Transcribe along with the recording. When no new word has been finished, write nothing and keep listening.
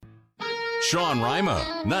Sean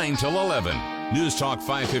Rima, 9 till 11. News Talk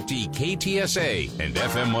 550 KTSA and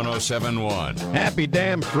FM 1071. Happy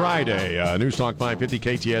damn Friday. News Talk 550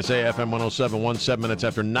 KTSA, FM 1071, 7 minutes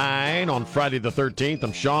after 9 on Friday the 13th.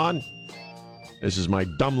 I'm Sean. This is my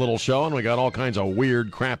dumb little show, and we got all kinds of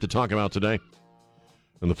weird crap to talk about today.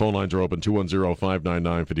 And the phone lines are open,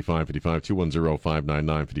 210-599-5555,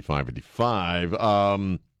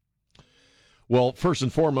 210-599-5555. Well, first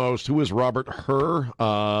and foremost, who is Robert Hur?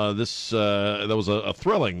 That was a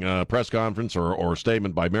thrilling press conference or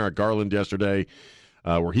statement by Merrick Garland yesterday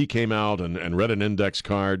where he came out and read an index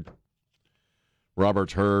card.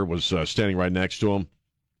 Robert Hur was standing right next to him.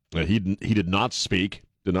 He did not speak,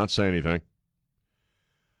 did not say anything.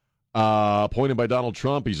 Appointed by Donald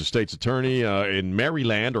Trump, he's a state's attorney in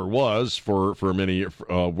Maryland, or was for many,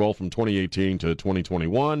 from 2018 to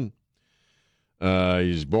 2021.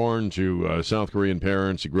 He's born to South Korean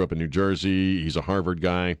parents. He grew up in New Jersey. He's a Harvard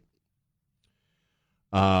guy.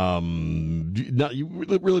 You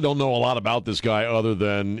really don't know a lot about this guy other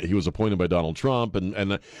than he was appointed by Donald Trump,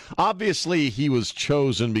 and obviously he was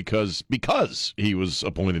chosen because he was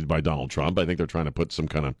appointed by Donald Trump. I think they're trying to put some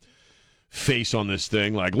kind of face on this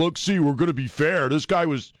thing, like, look, see, we're going to be fair. This guy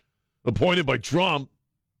was appointed by Trump.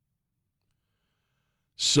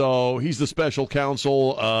 So he's the special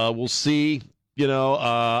counsel. We'll see. You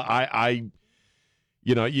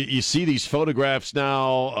see these photographs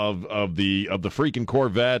now of the freaking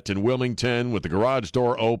Corvette in Wilmington with the garage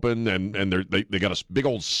door open, and they got a big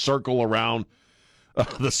old circle around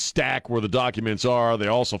the stack where the documents are. They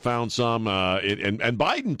also found some, and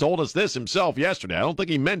Biden told us this himself yesterday. I don't think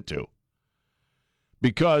he meant to,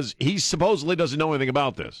 because he supposedly doesn't know anything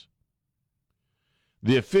about this.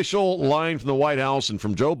 The official line from the White House and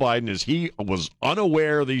from Joe Biden is he was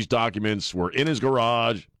unaware these documents were in his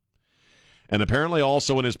garage and apparently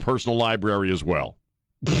also in his personal library as well.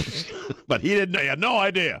 But he had no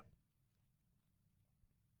idea.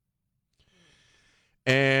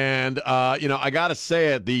 And, I got to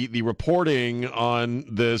say it, the reporting on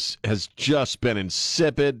this has just been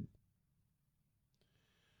insipid.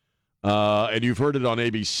 And you've heard it on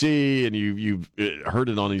ABC, and you've heard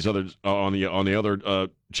it on these others on the other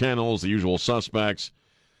channels, the usual suspects.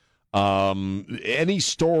 Any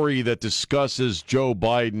story that discusses Joe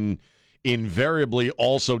Biden invariably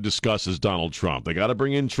also discusses Donald Trump. They got to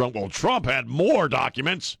bring in Trump. Well, Trump had more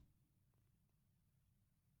documents.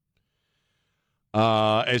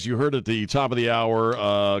 As you heard at the top of the hour,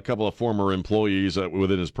 a couple of former employees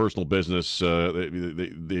within his personal business,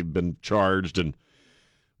 they've been charged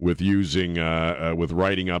with using, with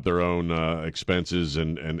writing up their own expenses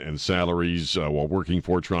and salaries while working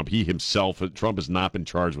for Trump. Trump has not been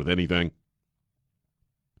charged with anything.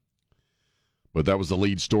 But that was the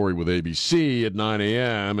lead story with ABC at 9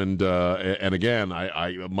 a.m. And again,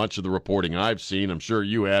 I much of the reporting I've seen, I'm sure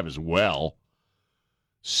you have as well,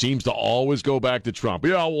 seems to always go back to Trump.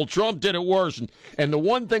 Yeah, well, Trump did it worse. And the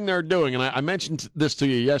one thing they're doing, and I mentioned this to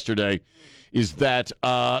you yesterday, is that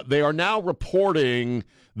they are now reporting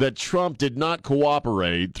that Trump did not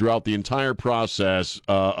cooperate throughout the entire process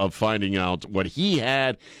of finding out what he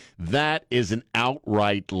had. That is an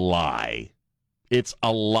outright lie. It's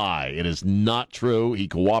a lie. It is not true. He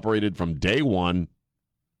cooperated from day one.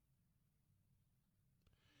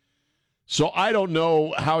 So I don't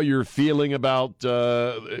know how you're feeling about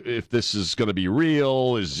if this is going to be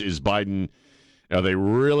real. Is Biden... Are they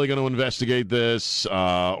really going to investigate this,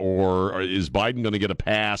 or is Biden going to get a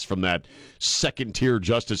pass from that second-tier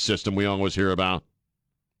justice system we always hear about?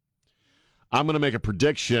 I'm going to make a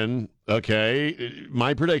prediction, okay?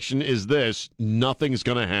 My prediction is this: nothing's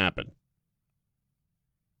going to happen.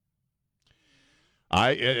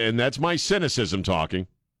 And that's my cynicism talking.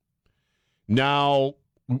 Now,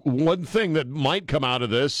 one thing that might come out of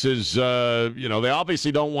this is, they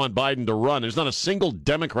obviously don't want Biden to run. There's not a single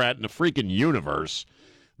Democrat in the freaking universe,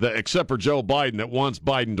 except for Joe Biden, that wants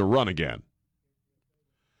Biden to run again.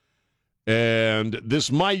 And this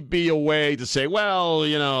might be a way to say,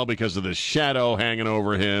 well, because of the shadow hanging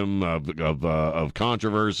over him of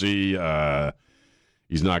controversy,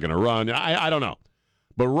 he's not going to run. I don't know.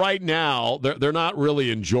 But right now, they're not really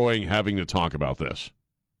enjoying having to talk about this,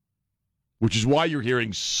 which is why you're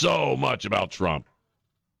hearing so much about Trump.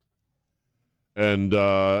 And,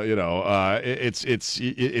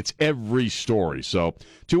 it's every story. So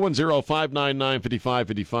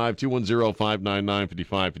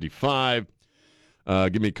 210-599-5555,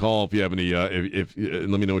 210-599-5555. Give me a call if you have any, if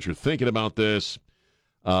let me know what you're thinking about this.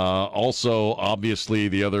 Also, obviously,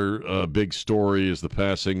 the other big story is the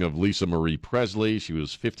passing of Lisa Marie Presley. She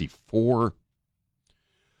was 54.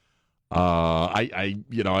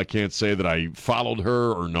 I can't say that I followed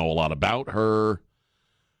her or know a lot about her.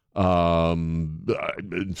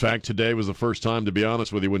 In fact, today was the first time, to be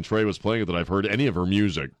honest with you, when Trey was playing it, that I've heard any of her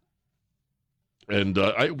music. And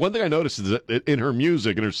one thing I noticed is that in her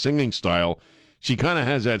music, in her singing style, she kind of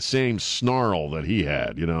has that same snarl that he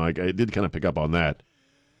had. I did kind of pick up on that.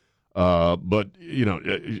 But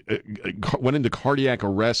went into cardiac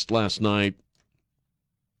arrest last night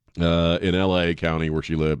in L.A. County where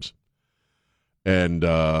she lives, and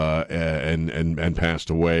passed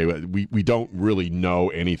away. We don't really know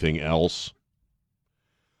anything else.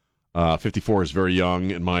 54 is very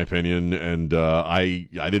young, in my opinion, and I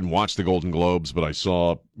didn't watch the Golden Globes, but I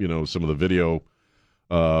saw some of the video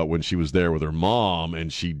when she was there with her mom,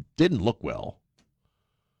 and she didn't look well.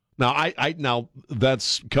 Now, now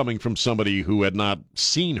that's coming from somebody who had not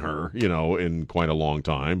seen her, in quite a long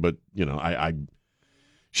time, but she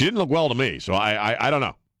didn't look well to me, so I don't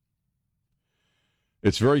know.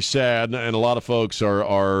 It's very sad, and a lot of folks are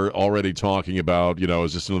already talking about,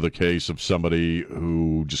 is this another case of somebody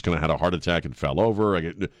who just kind of had a heart attack and fell over?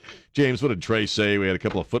 James, what did Trey say? We had a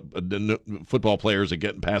couple of football players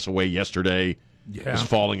that pass away yesterday. Yeah. Just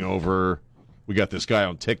falling over. We got this guy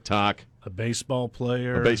on TikTok. A baseball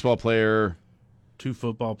player. Two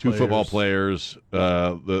football players.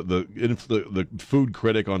 The food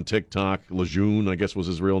critic on TikTok, Lejeune, I guess was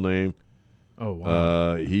his real name. Oh,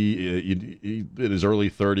 wow. He in his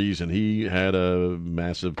early 30s, and he had a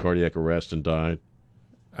massive cardiac arrest and died.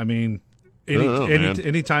 I mean,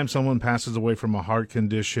 anytime someone passes away from a heart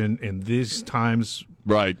condition in these times,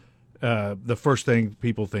 right? The first thing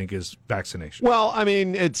people think is vaccination. Well, I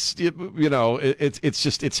mean, it's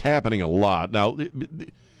happening a lot now.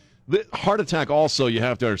 The heart attack also, you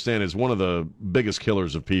have to understand, is one of the biggest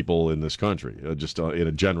killers of people in this country. In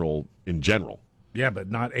general. Yeah,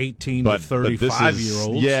 but not 18 to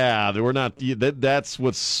 35-year-olds. Yeah, we're not. That's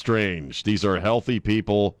what's strange. These are healthy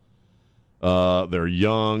people. They're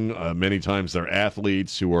young. Many times they're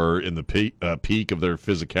athletes who are in the peak of their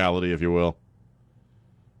physicality, if you will.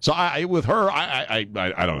 So with her, I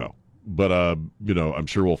don't know, but I'm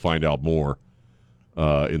sure we'll find out more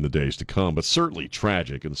in the days to come. But certainly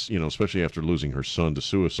tragic, and especially after losing her son to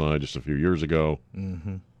suicide just a few years ago.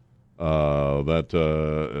 Mm-hmm.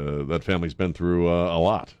 That family's been through a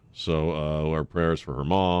lot. So our prayers for her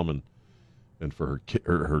mom and for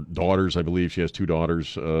her daughters. I believe she has two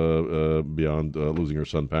daughters beyond losing her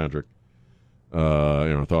son Patrick.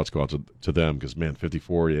 Our thoughts go out to them because, man,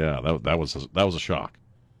 54. Yeah, that was a shock.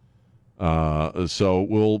 So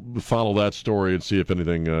we'll follow that story and see if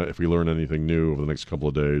we learn anything new over the next couple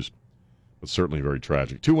of days. But certainly very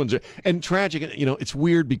tragic. 210 and tragic. It's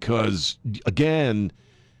weird because, again.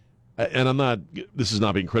 And this is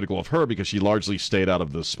not being critical of her because she largely stayed out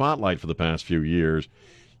of the spotlight for the past few years.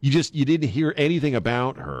 You didn't hear anything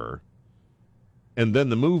about her. And then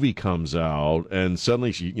the movie comes out, and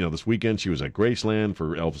suddenly she, this weekend she was at Graceland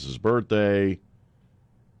for Elvis's birthday.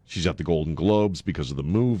 She's at the Golden Globes because of the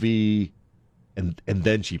movie. And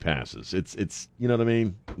then she passes. It's you know what I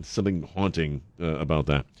mean? It's something haunting about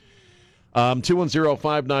that.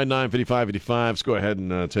 210-599-5585. Let's go ahead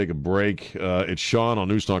and take a break. It's Sean on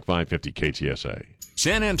News Talk 550 KTSA.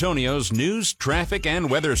 San Antonio's news, traffic, and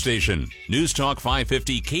weather station. News Talk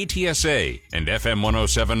 550 KTSA and FM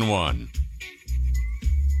 1071.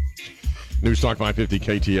 News Talk 550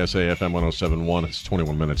 KTSA, FM 1071. It's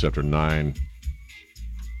 21 minutes after 9.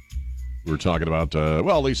 We were talking about,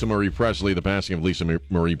 Lisa Marie Presley, the passing of Lisa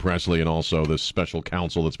Marie Presley, and also this special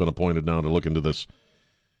counsel that's been appointed now to look into these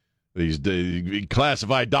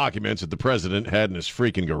classified documents that the president had in his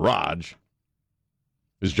freaking garage.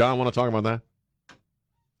 Does John want to talk about that?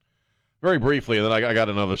 Very briefly, and then I got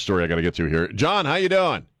another story I got to get to here. John, how you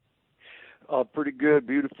doing? Pretty good.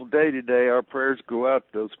 Beautiful day today. Our prayers go out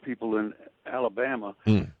to those people in Alabama,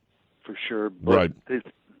 for sure. But right.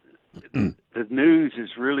 The news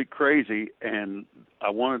is really crazy, and I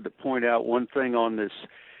wanted to point out one thing on this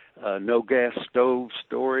no gas stove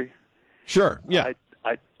story. Sure, yeah.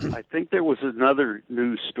 I think there was another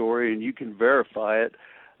news story, and you can verify it.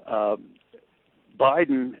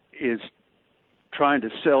 Biden is trying to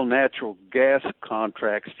sell natural gas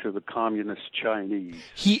contracts to the communist Chinese.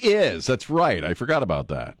 He is. That's right. I forgot about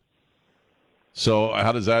that. So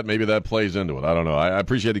how does maybe that plays into it? I don't know. I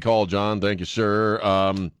appreciate the call, John. Thank you, sir.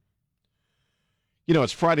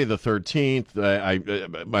 It's Friday the 13th. I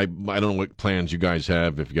don't know what plans you guys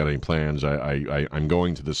have. If you got any plans, I'm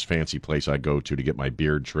going to this fancy place I go to get my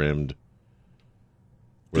beard trimmed.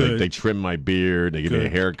 Where they trim my beard. They give me a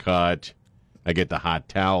haircut. I get the hot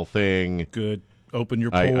towel thing. Good. Open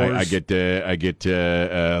your pores. I get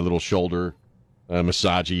a little shoulder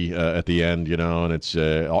massagey at the end, and it's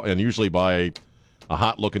and usually by a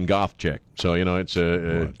hot-looking goth chick. So it's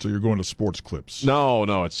Right. So you're going to Sports Clips? No,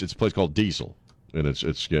 it's a place called Diesel, and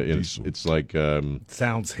it's like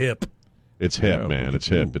Sounds hip. it's hip, Yeah, man. look It's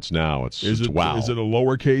at hip. you. It's now. It's Is it wow. Is it a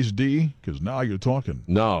lowercase d? Because now you're talking.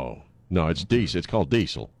 No, it's Diesel. It's called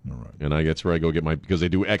Diesel, All right. and that's where I go get because they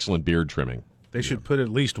do excellent beard trimming. They should put at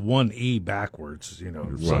least one E backwards,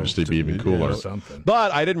 Well, just to be even cooler. Something.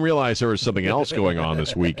 But I didn't realize there was something else going on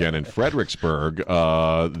this weekend in Fredericksburg.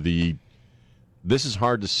 This is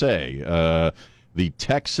hard to say. The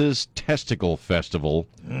Texas Testicle Festival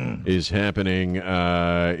is happening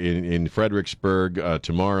in Fredericksburg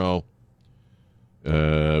tomorrow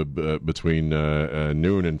between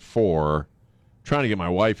noon and 4. Trying to get my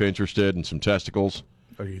wife interested in some testicles.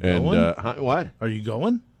 Are you And going? what? Are you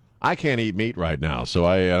going? I can't eat meat right now, so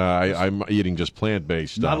I'm eating just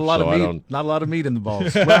plant-based stuff. Not a lot so of I meat. don't- Not a lot of meat in the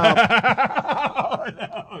balls. Well,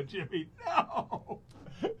 No, Jimmy, no.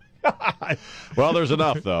 well, there's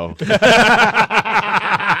enough though.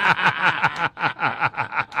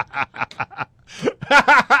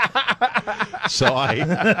 So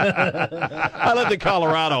I lived in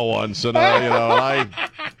Colorado once, and I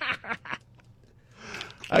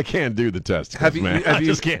can't do the testicles, man. I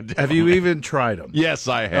just can't do Have you them. even tried them? Yes,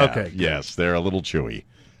 I have. Okay, good. Yes, they're a little chewy.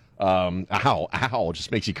 Ow!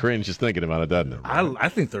 Just makes you cringe just thinking about it, doesn't it? I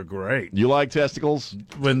think they're great You like testicles?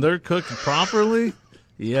 when they're cooked properly.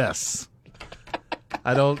 Yes.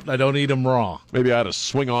 I don't eat them raw. Maybe I ought to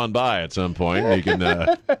swing on by at some point. And you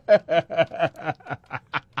can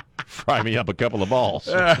fry me up a couple of balls.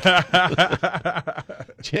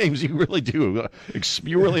 James, you really do.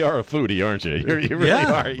 You really are a foodie, aren't you? You really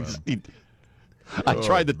Yeah. are. I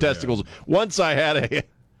tried the testicles. Once I had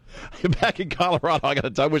back in Colorado,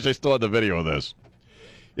 I wish I still had the video of this.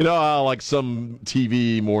 You know how like some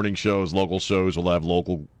TV morning shows, local shows will have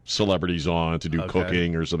local celebrities on to do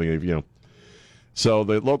cooking or something, So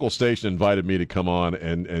the local station invited me to come on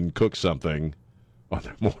and cook something on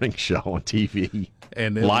their morning show on TV,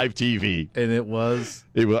 And live TV. And it was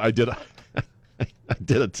I did a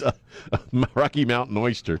Rocky Mountain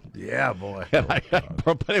oyster, yeah, boy. and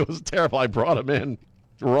but it was terrible. I brought them in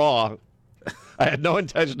raw. I had no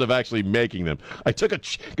intention of actually making them. I took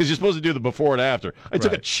because you're supposed to do the before and after. I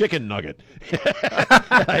took a chicken nugget, and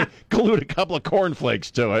I glued a couple of cornflakes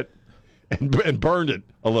to it, and burned it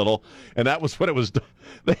a little, and that was what it was.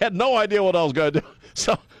 They had no idea what I was going to do.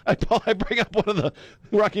 So I bring up one of the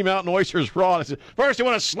Rocky Mountain oysters raw, and I said, first you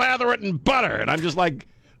want to slather it in butter, and I'm just like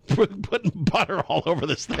putting butter all over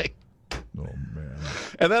this thing. Oh, man.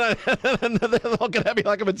 And then they're looking at me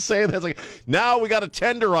like I've been saying this. Like, now we got to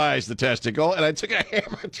tenderize the testicle, and I took a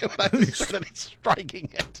hammer to it. I started striking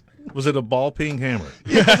it. Was it a ball peen hammer?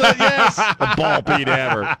 Yes, a ball peen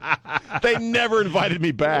hammer. They never invited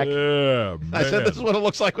me back. Yeah, man. I said, this is what it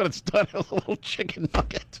looks like when it's done. It was a little chicken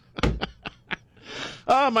nugget.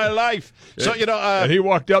 Oh, my life. So, and he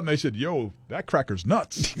walked out and they said, yo, that cracker's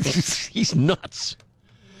nuts. he's nuts.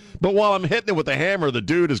 But while I'm hitting it with the hammer, the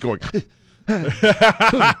dude is going, and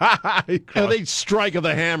they strike of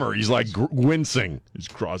the hammer. He's like wincing. He's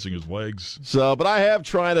crossing his legs. So, but I have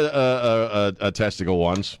tried a testicle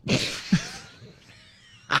once.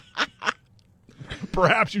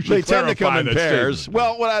 Perhaps you should They tend to come in that pairs.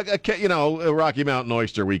 statement. Well, a Rocky Mountain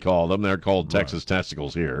oyster, we call them. They're called Texas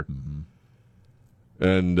testicles here.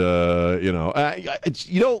 And, who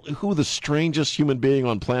the strangest human being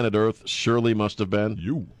on planet Earth surely must have been?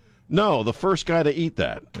 You. No, the first guy to eat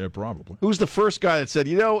that. Yeah, probably. Who's the first guy that said,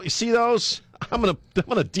 you see those? I'm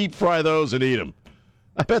gonna deep fry those and eat them.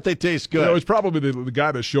 I bet they taste good. It was probably the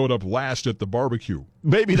guy that showed up last at the barbecue.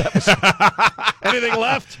 Maybe that was anything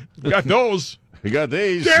left. Got those. We got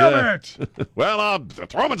these. Damn it! Well,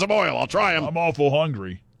 throw them in some oil. I'll try them. I'm awful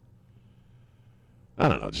hungry. I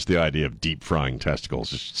don't know. Just the idea of deep frying testicles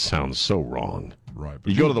just sounds so wrong. Right.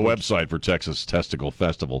 But You go to the website for Texas Testicle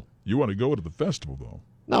Festival. You want to go to the festival, though.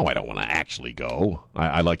 No, I don't want to actually go.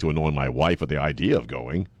 I like to annoy my wife with the idea of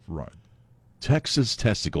going. Right. Texas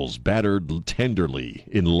testicles battered tenderly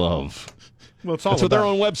in love. Well, it's all That's what their about,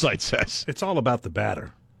 own website says. It's all about the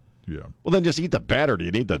batter. Yeah. Well, then just eat the batter. Do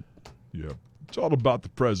you need the... Yeah. It's all about the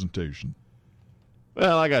presentation.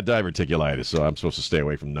 Well, I got diverticulitis, so I'm supposed to stay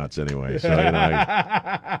away from nuts anyway. So,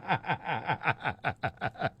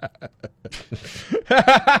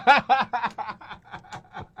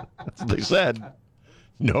 that's what they said.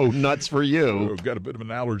 No nuts for you. I've got a bit of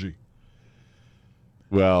an allergy.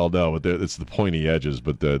 Well, no, but it's the pointy edges,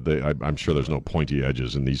 but I'm sure there's no pointy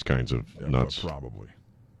edges in these kinds of nuts. Probably.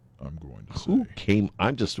 I'm going to say.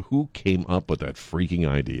 Who came up with that freaking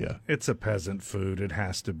idea? It's a peasant food. It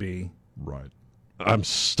has to be. Right. I'm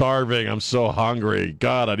starving. I'm so hungry.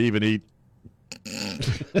 God, I'd even eat.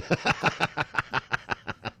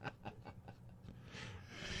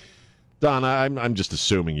 Don, I'm just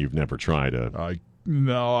assuming you've never tried a.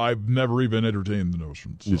 No, I've never even entertained the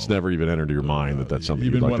notion. So, it's never even entered your mind that that's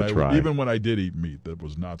something you'd like to try. Even when I did eat meat, that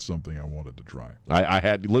was not something I wanted to try. I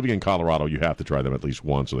had living in Colorado. You have to try them at least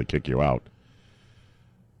once, or they kick you out.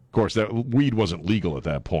 Of course, that weed wasn't legal at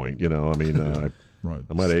that point. You know, I mean, right.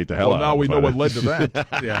 I might have ate the hell out. Now we know what led to that.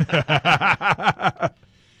 Yeah.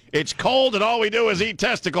 It's cold, and all we do is eat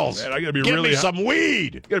testicles. Man, I gotta be Give really me some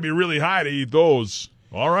weed. Got to be really high to eat those.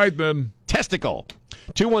 All right, then. Testicle.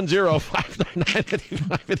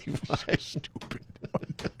 210-599-5555. Stupid.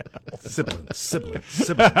 Siblings.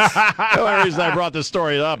 The only reason I brought this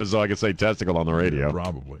story up is so I could say testicle on the radio.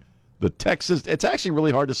 Probably. The Texas, it's actually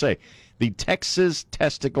really hard to say. The Texas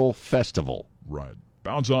Testicle Festival. Right.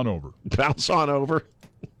 Bounce on over. Bounce on over.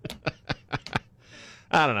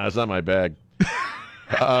 I don't know. It's not my bag.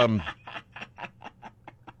 Damn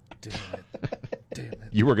it.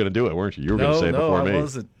 You were going to do it, weren't you? You were going to say it before me. No, I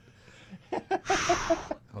wasn't. I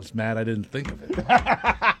was mad I didn't think of it.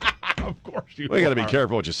 Of course you Well, you got to be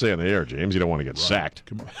careful what you say in the air, James. You don't want to get sacked.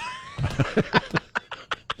 Come on.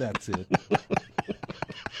 That's it.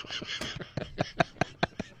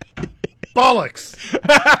 Bollocks!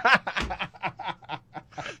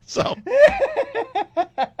 So,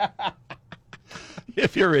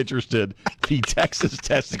 if you're interested, the Texas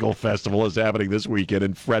Testicle Festival is happening this weekend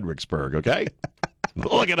in Fredericksburg, okay?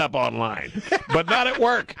 Look it up online, but not at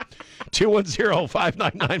work.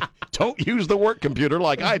 210-599. Don't use the work computer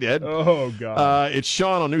like I did. Oh, God. It's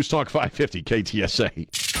Sean on News Talk 550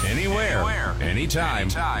 KTSA. Anywhere, anytime.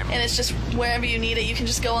 And it's just wherever you need it, you can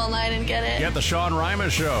just go online and get it. Get the Sean Rima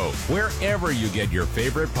Show wherever you get your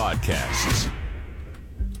favorite podcasts.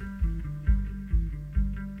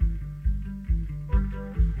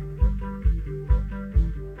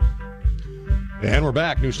 And we're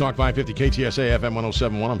back. News Talk 550 KTSA FM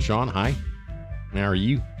 1071. I'm Sean. Hi. How are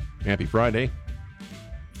you? Happy Friday.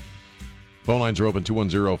 Phone lines are open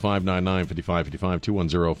 210-599-5555,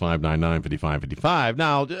 210-599-5555.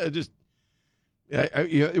 Now,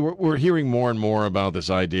 we're hearing more and more about this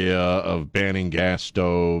idea of banning gas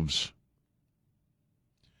stoves.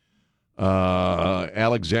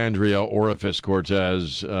 Alexandria Orifice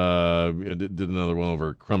Cortez did another one of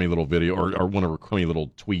her crummy little video, or one of her crummy little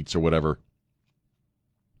tweets or whatever.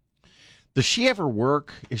 Does she ever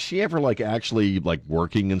work? Is she ever actually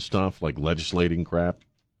working and stuff, like legislating crap?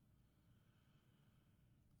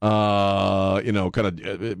 Kind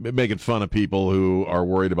of making fun of people who are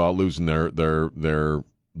worried about losing their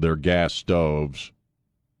gas stoves.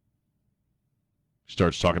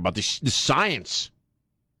 Starts talking about the science.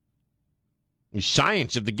 The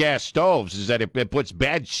science of the gas stoves is that it puts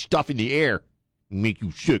bad stuff in the air and make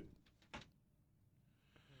you sick.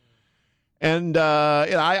 And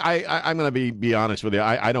I'm going to be honest with you.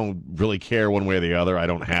 I don't really care one way or the other. I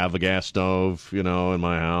don't have a gas stove, in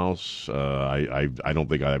my house. I don't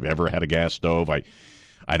think I've ever had a gas stove. I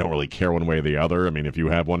don't really care one way or the other. I mean, if you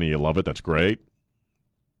have one and you love it, that's great.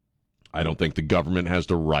 I don't think the government has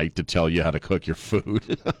the right to tell you how to cook your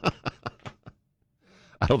food.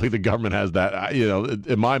 I don't think the government has that.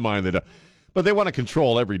 In my mind, but they want to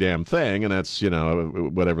control every damn thing, and that's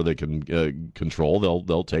whatever they can control,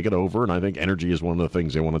 they'll take it over. And I think energy is one of the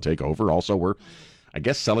things they want to take over. Also, we're, I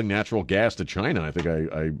guess, selling natural gas to China. I think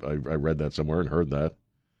I read that somewhere and heard that.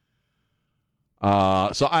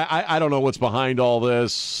 So I don't know what's behind all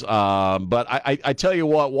this, but I tell you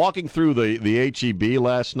what, walking through the H-E-B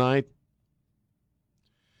last night,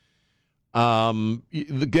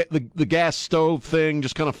 the gas stove thing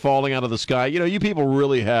just kind of falling out of the sky. You people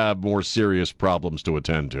really have more serious problems to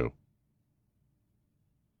attend to.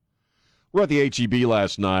 We're at the H-E-B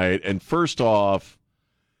last night, and first off,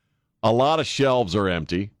 a lot of shelves are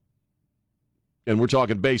empty, and we're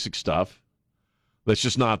talking basic stuff that's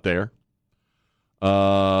just not there.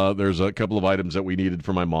 There's a couple of items that we needed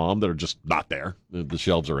for my mom that are just not there. The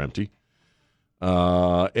shelves are empty.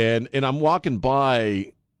 And I'm walking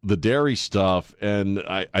by the dairy stuff, and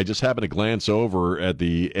I just happened to glance over at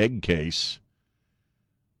the egg case.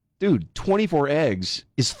 Dude, 24 eggs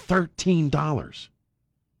is $13.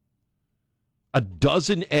 A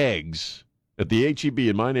dozen eggs at the H-E-B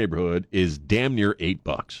in my neighborhood is damn near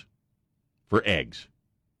 $8 for eggs.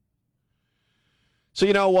 So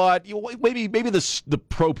you know what? Maybe the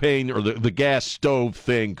propane or the gas stove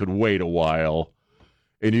thing could wait a while,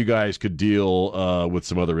 and you guys could deal with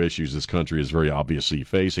some other issues this country is very obviously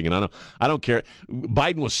facing. And I don't care.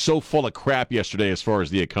 Biden was so full of crap yesterday as far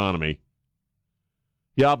as the economy.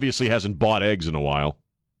 He obviously hasn't bought eggs in a while.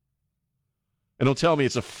 And don't tell me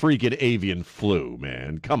it's a freaking avian flu,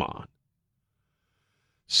 man. Come on.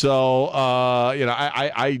 So, I'm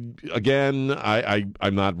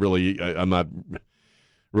not really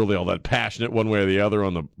all that passionate one way or the other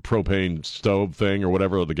on the propane stove thing or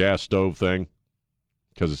whatever, the gas stove thing,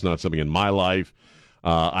 because it's not something in my life.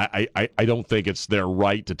 I don't think it's their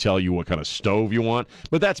right to tell you what kind of stove you want,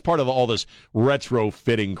 but that's part of all this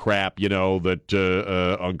retrofitting crap,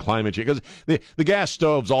 that on climate change. Because the gas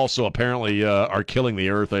stoves also apparently are killing the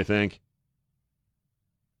earth, I think.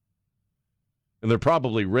 And they're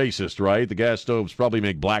probably racist, right? The gas stoves probably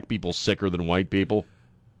make black people sicker than white people.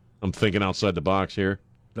 I'm thinking outside the box here.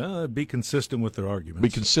 Be consistent with their arguments. Be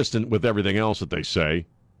consistent with everything else that they say.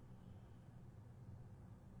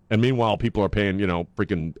 And meanwhile, people are paying,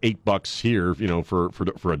 freaking $8 here,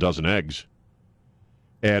 for a dozen eggs.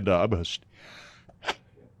 And I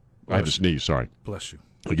have to sneeze. Sorry. Bless you.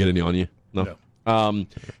 I get any on you? No. And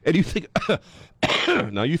you think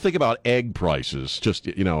now you think about egg prices, just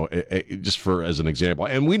just for as an example.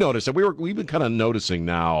 And we noticed that we've been kind of noticing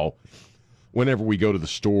now, whenever we go to the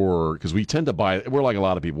store, because we tend to we're like a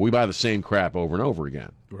lot of people, we buy the same crap over and over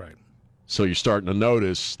again. Right. So you're starting to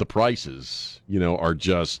notice the prices, are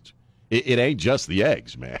just, it ain't just the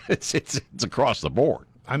eggs, man. It's across the board.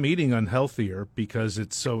 I'm eating unhealthier because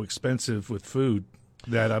it's so expensive with food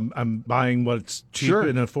that I'm buying what's cheap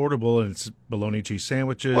and affordable, and it's bologna cheese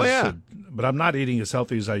sandwiches. Oh, yeah. But I'm not eating as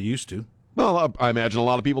healthy as I used to. Well, I imagine a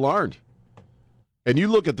lot of people aren't. And you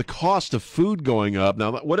look at the cost of food going up.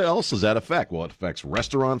 Now, what else does that affect? Well, it affects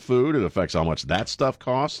restaurant food. It affects how much that stuff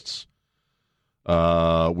costs.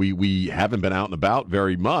 We haven't been out and about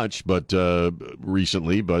very much, but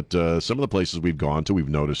recently. But some of the places we've gone to, we've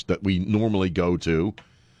noticed that we normally go to,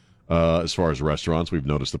 as far as restaurants, we've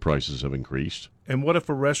noticed the prices have increased. And what if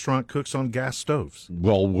a restaurant cooks on gas stoves?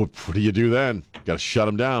 Well, what do you do then? Got to shut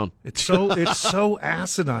them down. It's so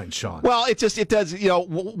asinine, Sean. Well, it does.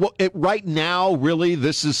 Right now, really,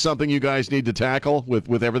 this is something you guys need to tackle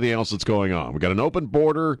with everything else that's going on. We got an open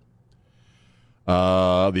border.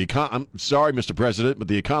 I'm sorry, Mr. President, but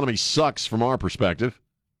the economy sucks from our perspective.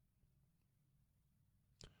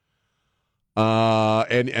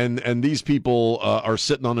 And these people are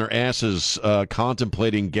sitting on their asses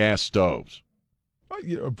contemplating gas stoves.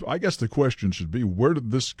 I guess the question should be, where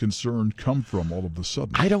did this concern come from all of a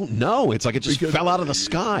sudden? I don't know. It's like it just fell out of the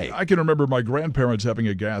sky. I can remember my grandparents having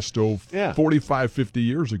a gas stove 45, 50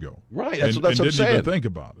 years ago. Right, that's what I'm didn't saying. even think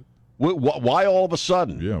about it. Why all of a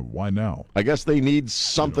sudden? Yeah, why now? I guess they need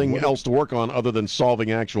something else to work on other than solving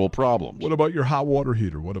actual problems. What about your hot water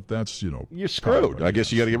heater? What if that's, You're screwed. I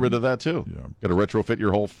guess you got to get rid of that, too. Yeah. Got to retrofit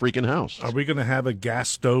your whole freaking house. Are we going to have a gas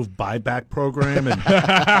stove buyback program? And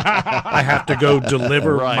I have to go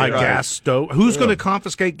deliver my gas stove? Who's going to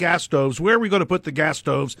confiscate gas stoves? Where are we going to put the gas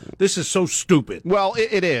stoves? This is so stupid. Well,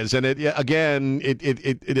 it is. And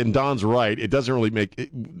and Don's right. It doesn't really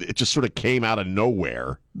it just sort of came out of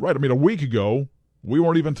nowhere. Right. I mean, a week ago, we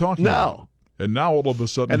weren't even talking about it. And now all of a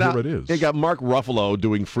sudden, here it is. They got Mark Ruffalo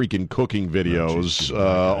doing freaking cooking videos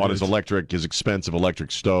on his expensive electric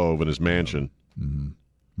stove in his mansion. Mm-hmm.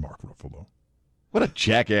 Mark Ruffalo. What a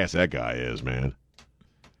jackass that guy is, man.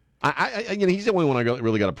 He's the only one I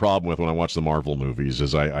really got a problem with when I watch the Marvel movies.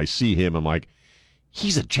 Is I see him, I'm like,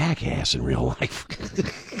 he's a jackass in real life.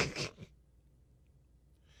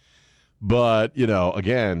 But,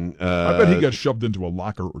 again... I bet he got shoved into a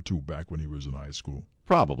locker or two back when he was in high school.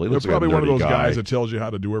 Probably. They're probably one of those guys that tells you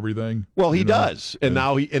how to do everything. Well, he does. And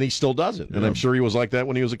now he still does it. And I'm sure he was like that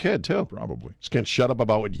when he was a kid, too. Probably. Just can't shut up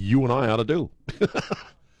about what you and I ought to do.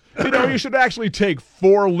 You should actually take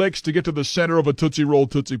 4 licks to get to the center of a Tootsie Roll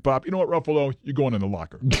Tootsie Pop. You know what, Ruffalo? You're going in the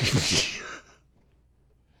locker.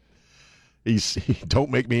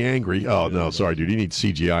 Don't make me angry. Oh, no, sorry, dude. You need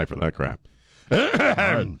CGI for that crap.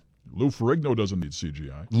 Lou Ferrigno doesn't need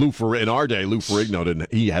CGI. In our day, Lou Ferrigno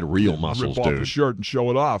didn't. He had real muscles, rip dude. Off the shirt and show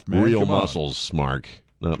it off, man. Real muscles, Mark.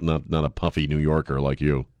 Not a puffy New Yorker like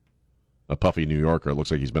you. A puffy New Yorker looks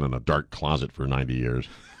like he's been in a dark closet for 90 years.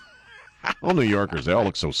 All New Yorkers, they all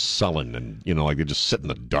look so sullen and like they just sit in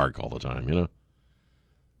the dark all the time.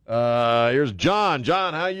 Here's John.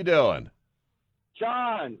 John, how you doing?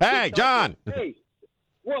 John. Hey, John. Hey,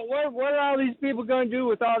 what are all these people going to do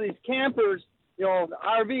with all these campers? The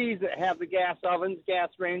RVs that have the gas ovens, gas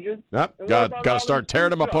ranges. Yep, got to start tearing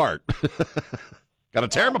them apart. Got to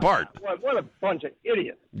tear them apart. What a bunch of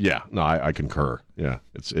idiots. Yeah, no, I concur. Yeah,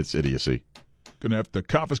 it's idiocy. Gonna have to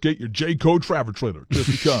confiscate your J-Code travel trailer just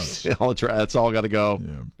because. That's all got to go.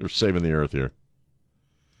 Yeah. They're saving the earth here.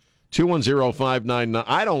 210-599.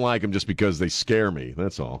 I don't like them just because they scare me.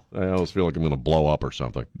 That's all. I always feel like I'm going to blow up or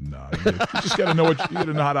something. No, you just got to know you got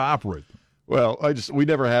to know how to operate them. Well, we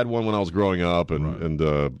never had one when I was growing up, and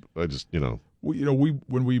I just,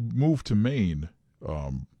 when we moved to Maine, I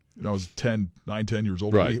was 10 years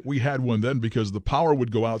old. Right. We had one then because the power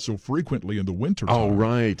would go out so frequently in the winter time. Oh,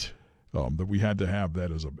 right. That we had to have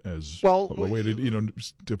that as a way to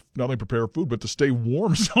to not only prepare food but to stay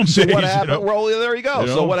warm some days. So what happened? Well, there you go. You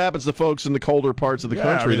know? So what happens to folks in the colder parts of the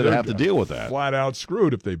country that have to deal with that? Flat out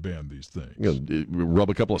screwed if they ban these things. Rub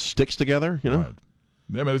a couple of sticks together, Right.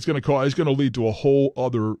 I mean, it's going to lead to a whole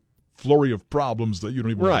other flurry of problems that you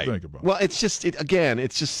don't even want to think about. Well, it's just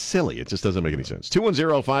silly. It just doesn't make any sense.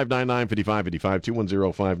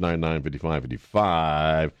 210-599-5555,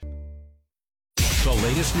 210-599-5555. The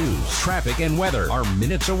latest news, traffic, and weather are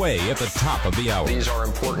minutes away at the top of the hour. These are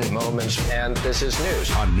important moments, and this is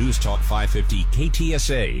news. On News Talk 550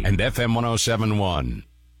 KTSA and FM 107.1.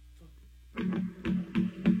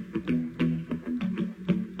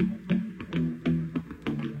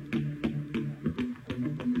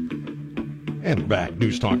 And back.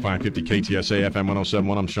 News Talk 550 KTSA, FM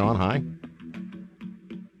 107.1. I'm Sean. Hi.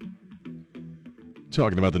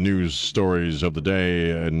 Talking about the news stories of the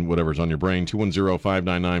day and whatever's on your brain.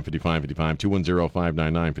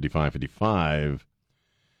 210-599-5555.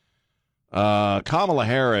 210-599-5555. Kamala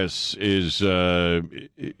Harris is,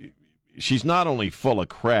 she's not only full of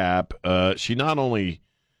crap, she not only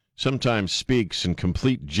sometimes speaks in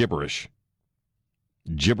complete gibberishese,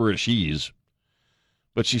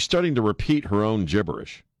 but she's starting to repeat her own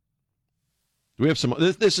gibberish. We have some,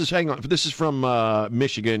 this is from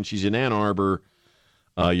Michigan. She's in Ann Arbor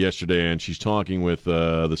yesterday, and she's talking with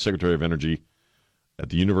the Secretary of Energy at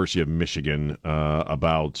the University of Michigan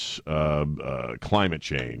about climate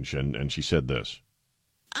change, and she said this.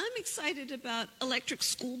 I'm excited about electric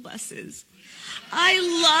school buses. I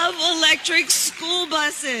love electric school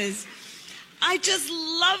buses. I just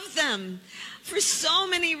love them for so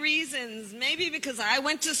many reasons. Maybe because I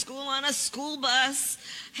went to school on a school bus.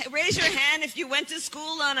 Hey, raise your hand if you went to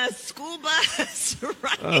school on a school bus,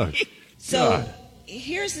 right? So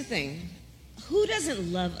here's the thing. Who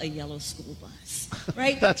doesn't love a yellow school bus,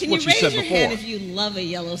 right? That's Can what you she said raise your before. hand if you love a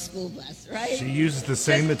yellow school bus, right? She uses the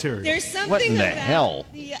same material. There's something What in the about hell?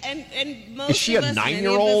 And most Is she of a us, many of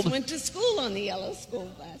 9-year-old? us went to school on the yellow school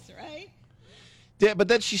bus, right? Yeah, but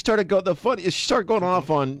then she started going off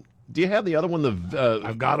on. Do you have the other one?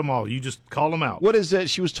 I've got them all. You just call them out. What is it?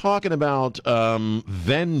 She was talking about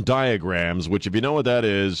Venn diagrams, which, if you know what that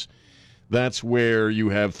is, that's where you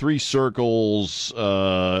have three circles.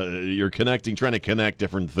 You're trying to connect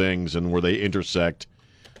different things, and where they intersect.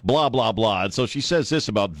 Blah blah blah. And so she says this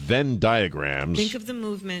about Venn diagrams. Think of the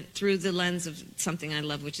movement through the lens of something I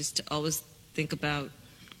love, which is to always think about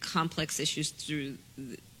complex issues through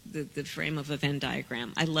the frame of a Venn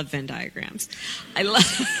diagram. I love Venn diagrams. I love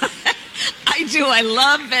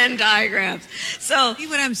Venn diagrams. So see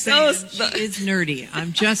what I'm saying? She is nerdy.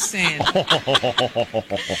 I'm just saying.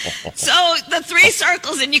 So the three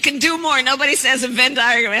circles, and you can do more. Nobody says a Venn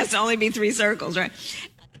diagram has to only be three circles, right?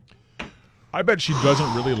 I bet she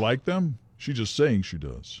doesn't really like them. She's just saying she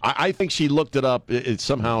does. I think she looked it up.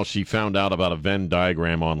 Somehow she found out about a Venn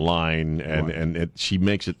diagram online, and she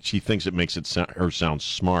thinks it makes her sound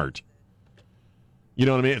smart. You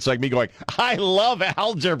know what I mean? It's like me going, I love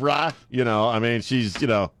algebra. I mean, she's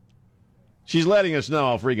letting us know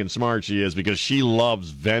how freaking smart she is because she loves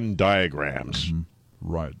Venn diagrams. Mm-hmm.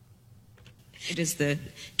 Right. It is the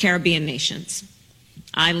Caribbean nations,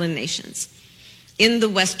 island nations, in the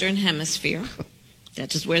Western Hemisphere.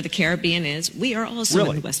 That is where the Caribbean is. We are also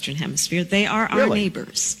in the Western Hemisphere. They are our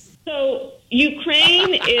neighbors. So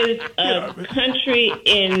Ukraine is a country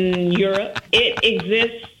in Europe. It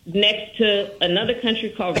exists next to another country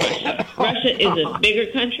called Russia. Russia is a bigger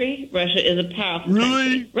country. Russia is a powerful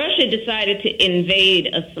country. Russia decided to invade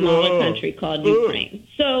a smaller country called Ukraine.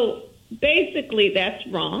 So basically that's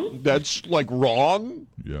wrong. That's like wrong?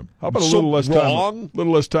 Yeah. How about a little less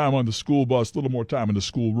time on the school bus, a little more time in the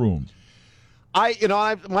school room?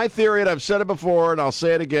 My theory, and I've said it before, and I'll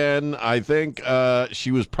say it again. I think she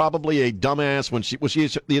was probably a dumbass when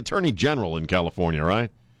she's the Attorney General in California, right?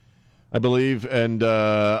 I believe, and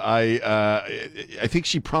I think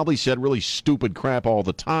she probably said really stupid crap all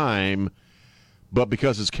the time. But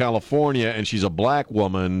because it's California and she's a black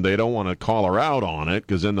woman, they don't want to call her out on it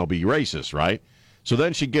because then they'll be racist, right? So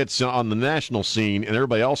then she gets on the national scene, and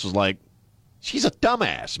everybody else is like, "She's a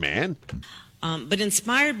dumbass, man." But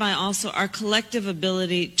inspired by also our collective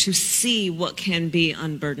ability to see what can be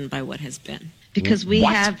unburdened by what has been. Because we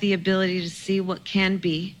have the ability to see what can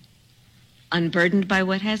be unburdened by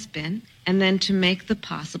what has been, and then to make the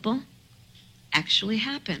possible actually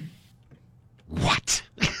happen. What?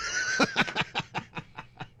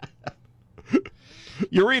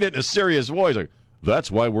 You read it in a serious voice. Like,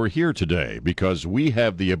 that's why we're here today, because we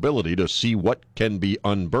have the ability to see what can be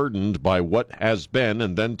unburdened by what has been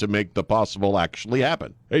and then to make the possible actually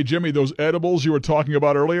happen. Hey, Jimmy, those edibles you were talking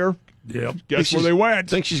about earlier? Yep. Guess where they went? I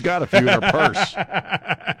think she's got a few in her purse.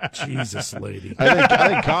 Jesus, lady. I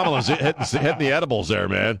think Kamala's hitting the edibles there,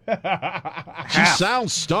 man. She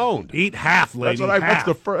sounds stoned. Eat half, lady.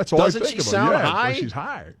 That's all Doesn't I think she of her. sound Yeah, high? she's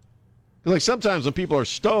high. Like sometimes when people are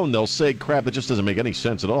stoned, they'll say crap that just doesn't make any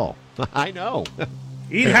sense at all. I know.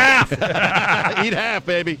 Eat half. Eat half,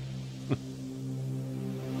 baby.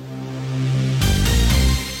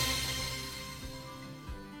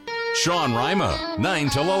 Sean Rima, 9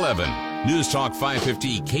 till 11. News Talk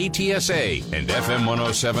 550 KTSA and FM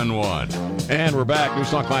 1071. And we're back.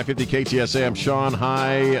 News Talk 550 KTSA. I'm Sean.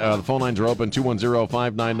 Hi. The phone lines are open,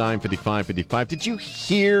 210-599-5555. Did you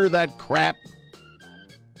hear that crap?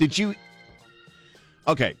 Did you?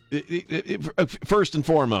 Okay. First and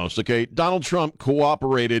foremost, okay, Donald Trump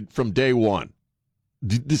cooperated from day one.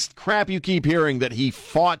 This crap you keep hearing that he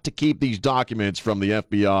fought to keep these documents from the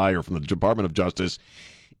FBI or from the Department of Justice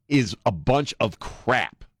is a bunch of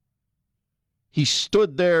crap. He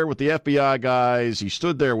stood there with the FBI guys. He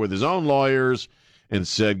stood there with his own lawyers and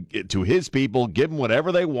said to his people, give them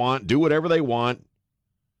whatever they want, do whatever they want.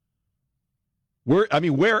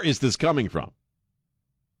 Where is this coming from?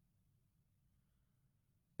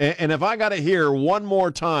 And if I got to hear one more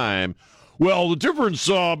time, well, the difference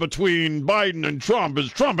between Biden and Trump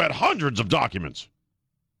is Trump had hundreds of documents.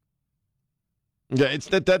 Yeah,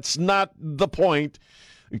 that's not the point.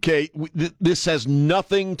 Okay, this has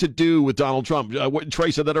nothing to do with Donald Trump.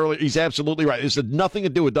 Trey said that earlier. He's absolutely right. This had nothing to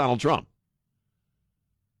do with Donald Trump.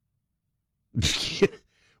 He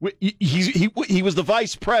was the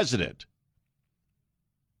vice president.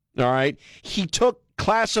 All right? He took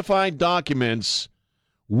classified documents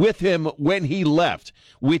with him when he left,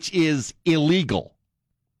 which is illegal.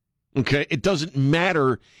 Okay? It doesn't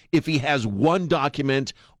matter if he has one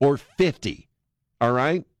document or 50. All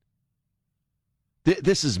right?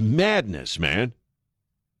 This is madness, man.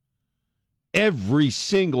 Every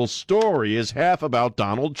single story is half about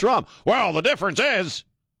Donald Trump. Well, the difference is,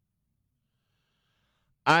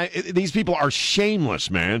 these people are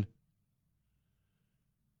shameless, man.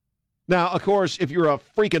 Now, of course, if you're a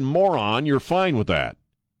freaking moron, you're fine with that.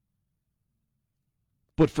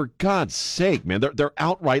 But for God's sake, man, they're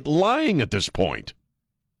outright lying at this point.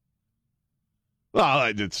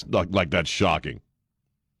 Well, it's not like that's shocking.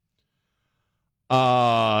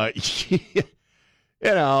 You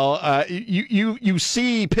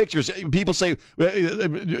see pictures. People say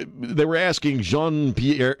they were asking Jean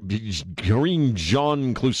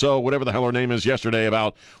Clouseau, whatever the hell her name is, yesterday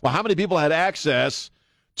about, well, how many people had access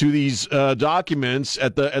to these documents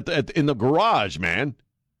in the garage, man?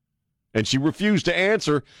 And she refused to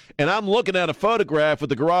answer. And I'm looking at a photograph with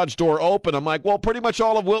the garage door open. I'm like, well, pretty much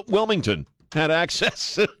all of Wilmington had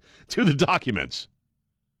access to the documents.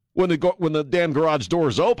 When the damn garage door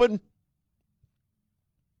is open,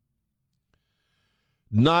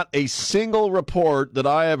 not a single report that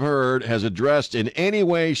I have heard has addressed in any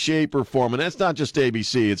way, shape, or form, and that's not just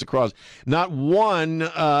ABC, it's across. Not one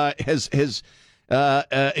has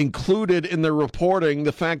included in the reporting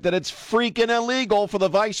the fact that it's freaking illegal for the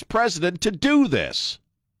vice president to do this.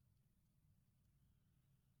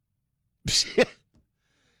 It's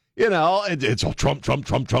all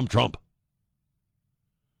Trump.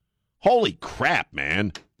 Holy crap,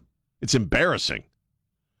 man. It's embarrassing.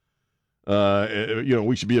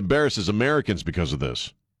 We should be embarrassed as Americans because of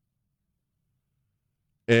this.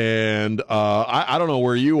 And I don't know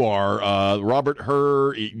where you are. Robert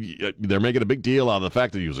Hur, they're making a big deal out of the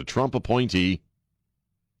fact that he was a Trump appointee.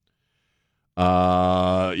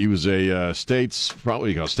 He was a state's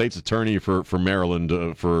attorney for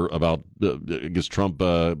Maryland for about, I guess Trump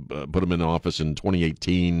put him in office in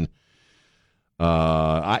 2018.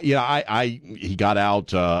 He got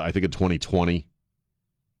out, I think, in 2020.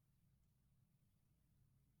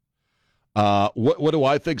 What do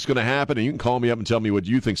I think is going to happen? And you can call me up and tell me what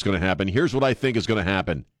you think is going to happen. Here's what I think is going to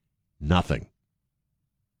happen. Nothing.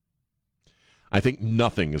 I think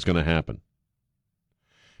nothing is going to happen.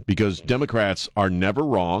 Because Democrats are never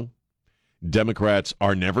wrong. Democrats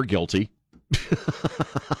are never guilty.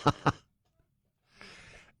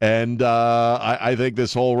 And I think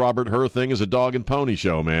this whole Robert Hur thing is a dog and pony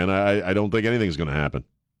show, man. I don't think anything's going to happen.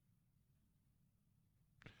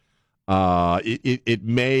 It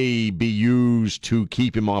may be used to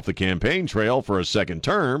keep him off the campaign trail for a second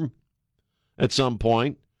term at some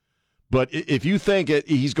point. But if you think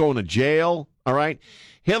he's going to jail All right?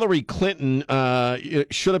 Hillary Clinton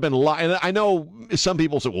should have been lying. I know some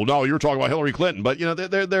people say, well, no, you're talking about Hillary Clinton. But,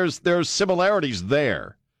 there's similarities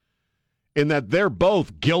there in that they're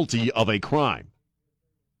both guilty of a crime.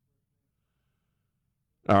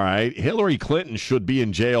 All right? Hillary Clinton should be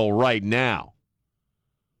in jail right now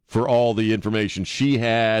for all the information she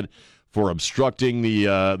had, for obstructing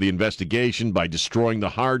the investigation by destroying the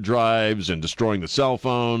hard drives and destroying the cell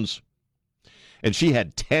phones. And she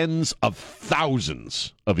had tens of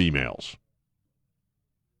thousands of emails.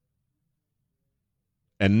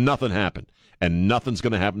 And nothing happened. And nothing's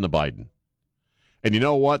going to happen to Biden. And you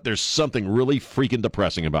know what? There's something really freaking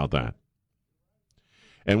depressing about that.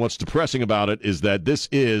 And what's depressing about it is that this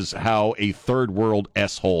is how a third world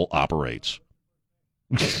S-hole operates.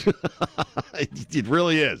 It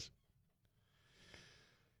really is.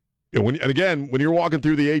 And again, when you're walking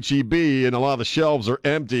through the H-E-B and a lot of the shelves are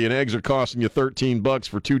empty and eggs are costing you $13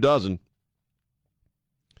 for 2 dozen,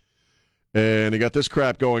 and you got this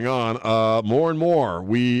crap going on, more and more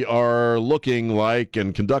we are looking like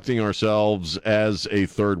and conducting ourselves as a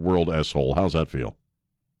third world S-hole. How's that feel?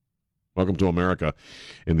 Welcome to America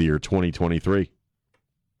in the year 2023.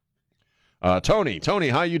 Tony,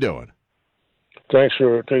 how you doing? Thanks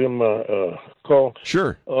for taking my call.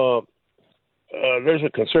 Sure. There's a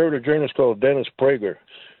conservative journalist called Dennis Prager.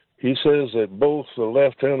 He says that both the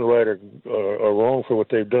left and the right are wrong for what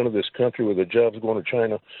they've done to this country with the jobs going to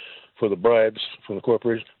China for the bribes from the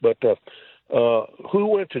corporations. But who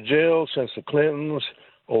went to jail since the Clintons,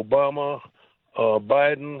 Obama,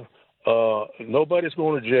 Biden? Nobody's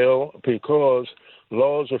going to jail because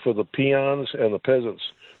laws are for the peons and the peasants.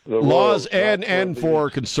 The laws and for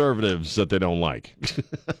conservatives that they don't like.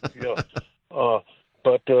 Yeah.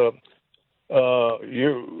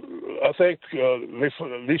 I think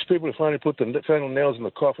these people have finally put the final nails in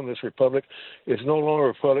the coffin of this republic. It's no longer a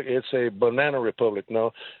republic; it's a banana republic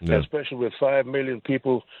now. Yeah. Especially with 5 million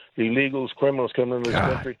people, illegals, criminals coming into this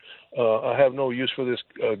country. I have no use for this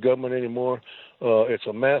government anymore. It's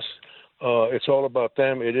a mess. It's all about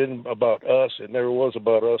them. It isn't about us. It never was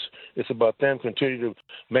about us. It's about them continuing to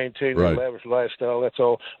maintain their lavish lifestyle. That's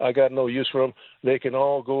all. I got no use for them. They can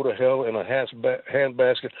all go to hell in a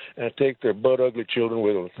handbasket and take their butt-ugly children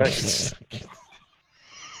with them. Thank you.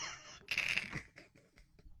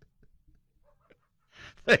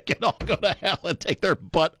 They can all go to hell and take their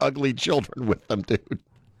butt-ugly children with them, dude.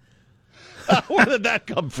 Where did that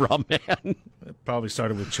come from, man? It probably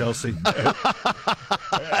started with Chelsea.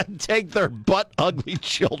 Take their butt-ugly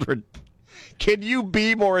children. Can you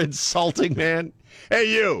be more insulting, man?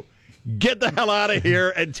 Hey, you, get the hell out of here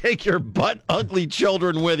and take your butt-ugly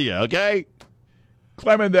children with you, okay?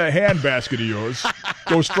 Climb in that handbasket of yours.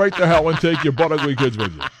 Go straight to hell and take your butt-ugly kids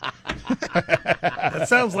with you. That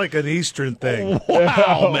sounds like an Eastern thing.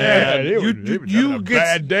 Wow, man. You get a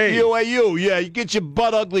bad day. You get your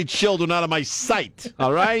butt-ugly children out of my sight,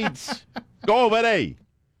 all right? Go over there.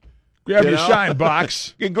 Grab your shine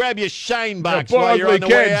box. You can grab your shine box while you're on the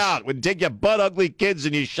way out. Take your butt-ugly kids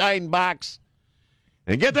and your shine box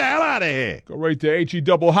and get the hell out of here. Go right to H-E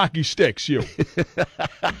double hockey sticks, you.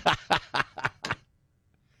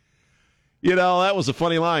 That was a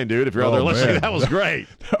funny line, dude. If you're out there listening, that was great.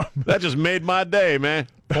 That just made my day, man.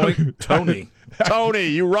 Point Tony. Tony,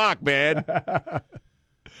 you rock, man.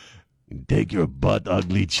 Take your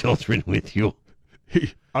butt-ugly children with you.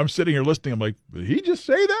 I'm sitting here listening. I'm like, did he just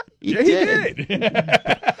say that? He did.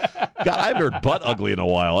 God, I haven't heard butt ugly in a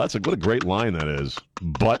while. What a great line that is.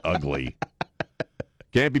 Butt ugly.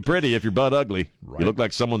 Can't be pretty if you're butt ugly. Right. You look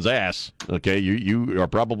like someone's ass. Okay, you are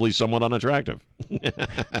probably somewhat unattractive.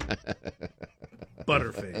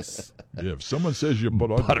 Butterface. Yeah, if someone says you're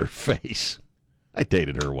butt ugly. Butterface. I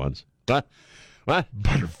dated her once. What?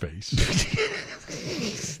 Butterface.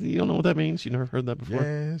 You don't know what that means? You never heard that before?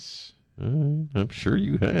 Yes. I'm sure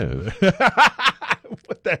you have.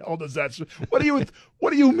 What the hell does that? What do you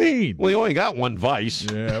mean? Well, you only got one vice.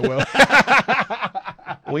 Yeah, well,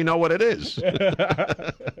 we know what it is.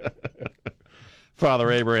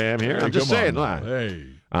 Father Abraham here. I'm just saying. Hey,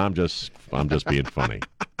 I'm just being funny.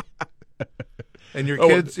 And your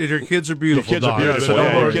kids are beautiful. Your kids are beautiful.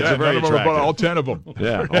 Your kids are very attractive. All 10 of them.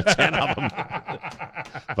 Yeah, all 10 of them.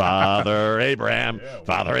 Father Abraham.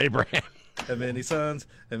 Father Abraham. And many sons,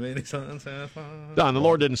 and many sons have fathers. Don, the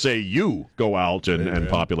Lord didn't say you go out and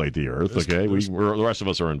populate the earth, okay? The rest of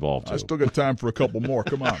us are involved, too. I still got time for a couple more.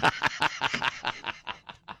 Come on.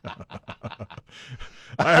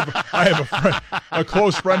 I have a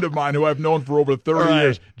close friend of mine who I've known for over 30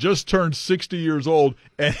 years, just turned 60 years old,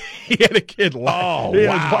 and he had a kid last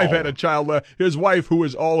year. His wife had a child. His wife, who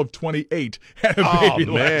is all of 28, had a baby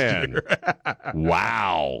last year.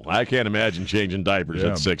 Wow. I can't imagine changing diapers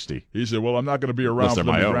at 60. He said, well, I'm not going to be around for them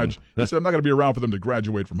to graduate. He said, I'm not going to be around for them to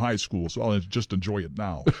graduate from high school, so I'll just enjoy it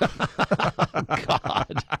now.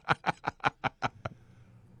 God.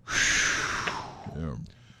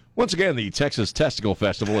 Once again, the Texas Testicle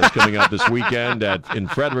Festival is coming up this weekend in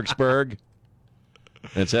Fredericksburg.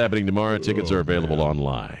 It's happening tomorrow. Tickets are available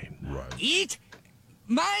online. Right. Eat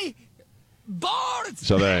my balls.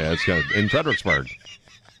 So it's in Fredericksburg.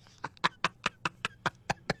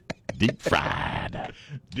 Deep fried.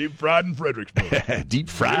 Deep fried in Fredericksburg. Deep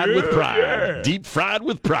fried with pride. Yeah. Deep fried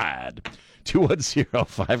with pride.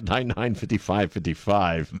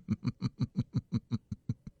 210-599-5555.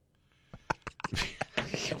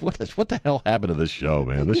 What the hell happened to this show,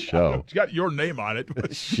 man? This show. It's got your name on it.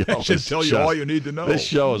 This show should tell you all you need to know. This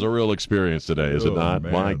show is a real experience today, is it not?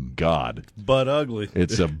 Man. My God. Butt ugly.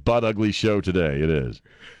 It's a butt ugly show today. It is.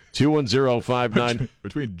 210-59.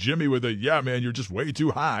 Between Jimmy with man, you're just way too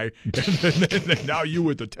high, and now you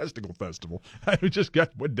with the Testicle Festival. It just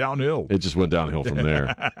went downhill. It just went downhill from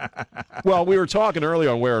there. Well, we were talking earlier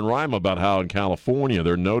on Where and Rhyme about how in California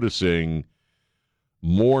they're noticing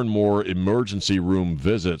more and more emergency room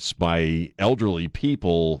visits by elderly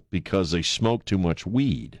people because they smoke too much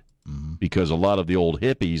weed. Mm-hmm. Because a lot of the old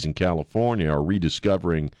hippies in California are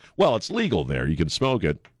rediscovering, well, it's legal there. You can smoke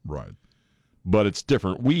it. Right. But it's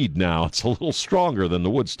different weed now. It's a little stronger than the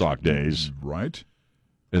Woodstock days. Right.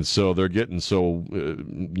 And so they're getting so,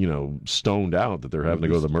 stoned out that they're having to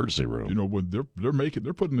go to the emergency room. You know, when they're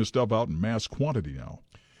putting this stuff out in mass quantity now.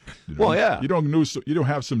 Well, yeah. You don't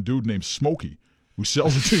have some dude named Smokey who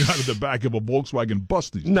sells it to you out of the back of a Volkswagen bus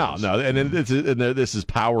these days. No. And this is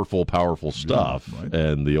powerful stuff. Yeah, right.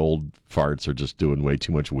 And the old farts are just doing way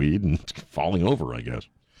too much weed and falling over, I guess.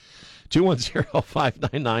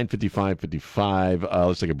 210-599-5555.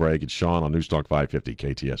 Let's take a break. It's Sean on News Talk 550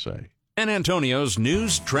 KTSA. San Antonio's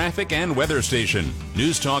news, traffic, and weather station.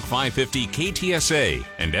 News Talk 550 KTSA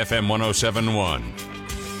and FM 1071.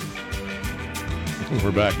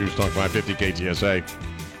 We're back. News Talk 550 KTSA.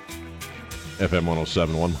 FM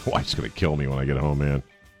 1071. My wife's going to kill me when I get home, man.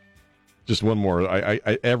 Just one more. I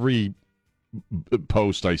every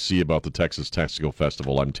post I see about the Texas Testicle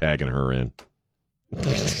Festival, I'm tagging her in.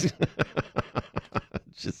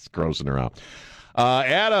 Just grossing her out.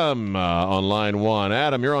 Adam on line one.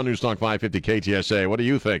 Adam, you're on News Talk 550 KTSA. What are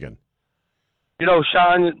you thinking? You know,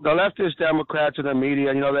 Sean, the leftist Democrats and the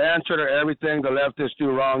media, the answer to everything the leftists do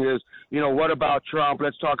wrong is, what about Trump?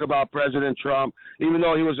 Let's talk about President Trump. Even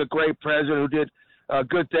though he was a great president who did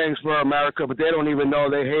good things for America, but they don't even know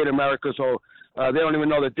they hate America, so they don't even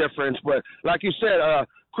know the difference. But like you said,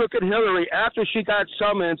 Crooked Hillary, after she got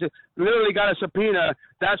summoned, literally got a subpoena,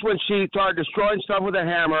 that's when she started destroying stuff with a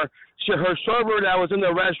hammer. Her server that was in the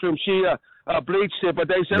restroom, she bleached it, but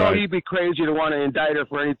they said, right. You'd be crazy to want to indict her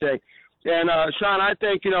for anything. And, Sean, I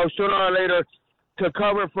think, sooner or later, to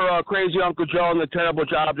cover for crazy Uncle Joe and the terrible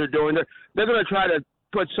job they're doing, they're going to try to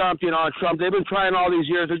put something on Trump. They've been trying all these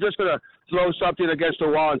years. They're just going to throw something against the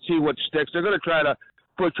wall and see what sticks. They're going to try to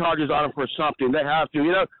put charges on him for something. They have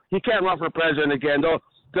to. He can't run for president again.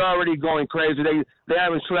 They're already going crazy. They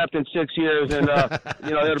haven't slept in 6 years, and,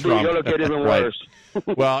 it'll get even worse.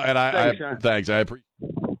 Well, and thanks. I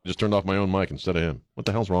just turned off my own mic instead of him. What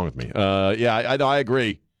the hell's wrong with me? I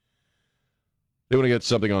agree. They want to get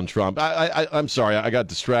something on Trump. I'm sorry. I got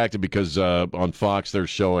distracted because on Fox they're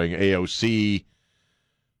showing AOC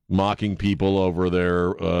mocking people over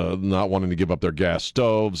their not wanting to give up their gas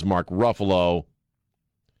stoves. Mark Ruffalo.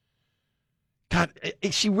 God,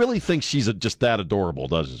 she really thinks she's just that adorable,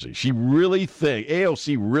 doesn't she?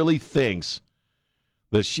 AOC really thinks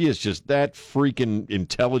that she is just that freaking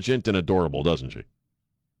intelligent and adorable, doesn't she?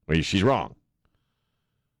 Well, she's wrong.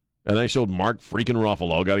 And they showed Mark freaking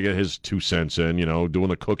Ruffalo, got to get his 2 cents in,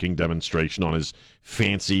 doing a cooking demonstration on his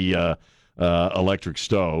fancy electric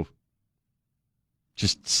stove.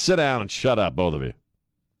 Just sit down and shut up, both of you.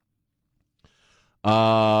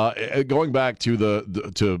 Going back to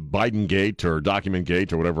to Biden Gate or Document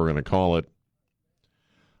Gate or whatever we're going to call it.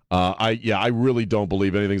 I really don't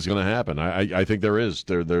believe anything's going to happen. I think there's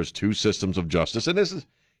 2 systems of justice, and this is.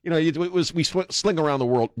 We sling around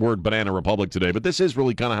the word banana republic today, but this is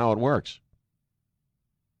really kind of how it works.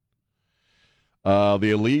 The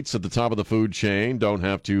elites at the top of the food chain don't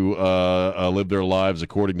have to live their lives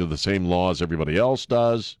according to the same laws everybody else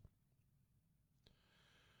does.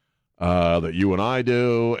 that you and I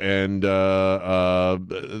do, and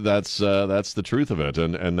that's the truth of it,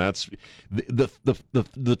 and that's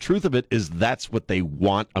the truth of it is that's what they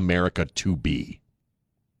want America to be.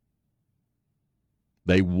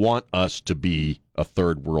 They want us to be a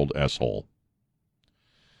third world asshole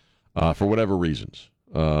for whatever reasons,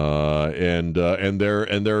 and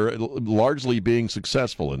they're largely being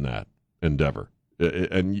successful in that endeavor,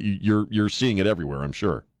 and you're seeing it everywhere, I'm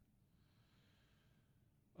sure.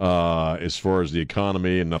 As far as the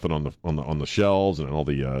economy and nothing on the shelves and all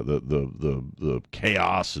the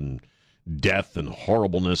chaos and death and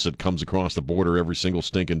horribleness that comes across the border every single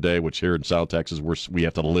stinking day, which here in South Texas we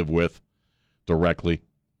have to live with directly.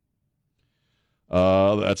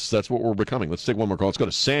 That's what we're becoming. Let's take one more call. Let's go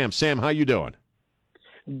to Sam. Sam, how you doing?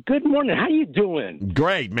 Good morning. How you doing?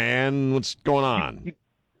 Great, man. What's going on?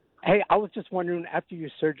 Hey, I was just wondering, after your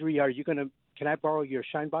surgery, can I borrow your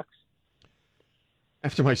Shine Box?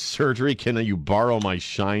 After my surgery, can you borrow my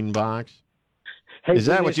Shine Box? Hey, is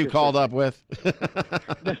that what you called up with?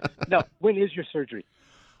 No. When is your surgery?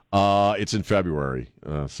 It's in February,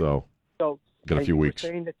 so got a few weeks.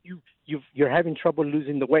 You're saying that you're having trouble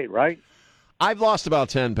losing the weight, right? I've lost about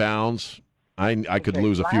 10 pounds. I could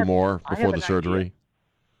lose a few more before the surgery.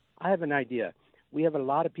 I have an idea. We have a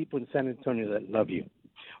lot of people in San Antonio that love you.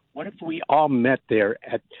 What if we all met there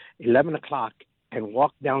at 11 o'clock and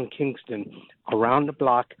walked down Kingston around the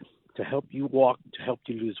block to help you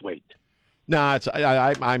lose weight? No,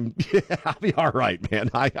 I'm I'll be all right,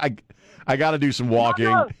 man. I got to do some walking.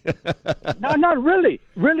 No, not really.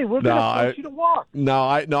 Really, we're going to force you to walk.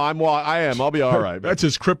 I am. I'll be all right. That's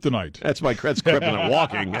his kryptonite. That's kryptonite.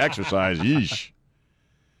 Walking, exercise. Yeesh.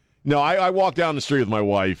 No, I walk down the street with my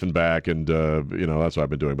wife and back, and that's what I've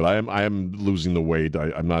been doing. But I am losing the weight.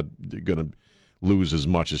 I'm not going to lose as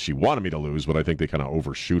much as she wanted me to lose, but I think they kind of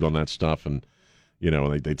overshoot on that stuff, and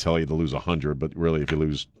they tell you to lose 100, but really if you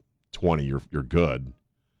lose 20, you're good.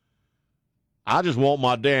 I just want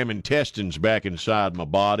my damn intestines back inside my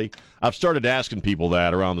body. I've started asking people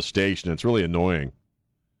that around the station. It's really annoying.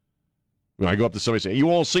 When I go up to somebody and say, "You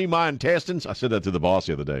want to see my intestines?" I said that to the boss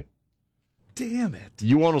the other day. Damn it.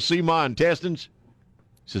 You want to see my intestines?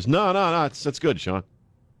 He says, No, that's good, Sean.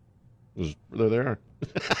 They're there.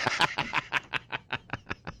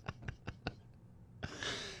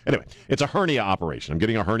 Anyway, it's a hernia operation. I'm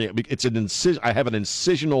getting a hernia. It's an I have an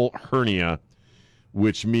incisional hernia,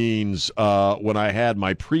 which means when I had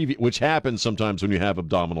my which happens sometimes when you have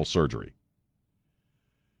abdominal surgery,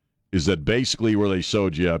 is that basically where they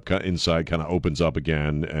sewed you up inside kind of opens up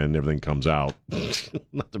again and everything comes out.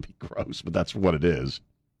 Not to be gross, but that's what it is.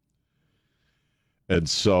 And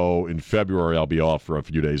so in February I'll be off for a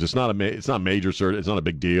few days. It's not major surgery. It's not a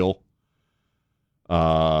big deal.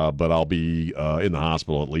 But I'll be in the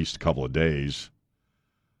hospital at least a couple of days.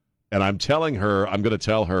 And I'm going to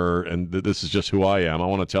tell her, and this is just who I am, I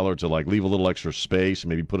want to tell her to leave a little extra space and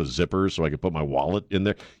maybe put a zipper so I can put my wallet in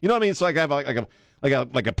there. You know what I mean? It's like I have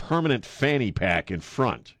like a permanent fanny pack in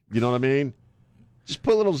front. You know what I mean? Just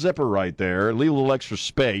put a little zipper right there, leave a little extra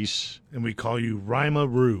space. And we call you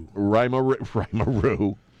Rima-Roo.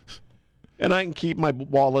 Rima-Roo. And I can keep my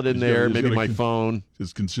wallet in there, maybe my phone.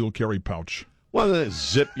 His concealed carry pouch. Well,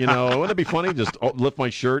 zip, wouldn't it be funny? Just lift my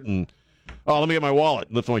shirt and, let me get my wallet.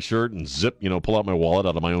 Lift my shirt and zip, pull out my wallet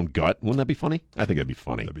out of my own gut. Wouldn't that be funny? I think that'd be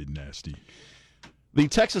funny. That'd be nasty. The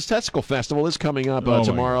Texas Testicle Festival is coming up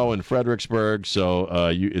tomorrow in Fredericksburg, so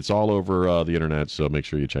it's all over the internet, so make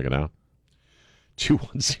sure you check it out.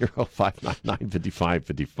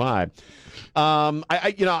 210-599-5555.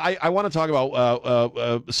 I want to talk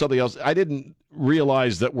about something else. I didn't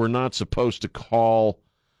realize that we're not supposed to call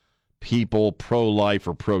people pro-life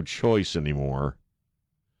or pro-choice anymore.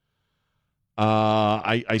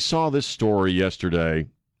 I saw this story yesterday,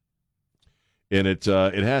 and it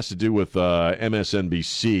has to do with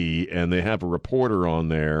MSNBC, and they have a reporter on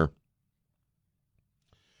there,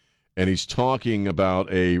 and he's talking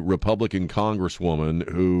about a Republican congresswoman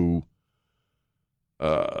who,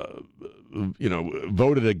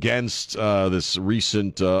 voted against this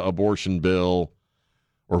recent abortion bill,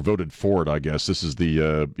 or voted for it, I guess. This is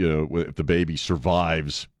the, if the baby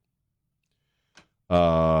survives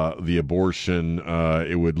the abortion,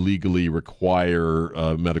 it would legally require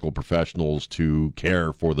medical professionals to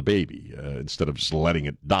care for the baby instead of just letting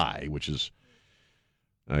it die, which is,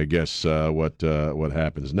 I guess, what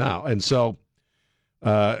happens now. And so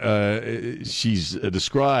she's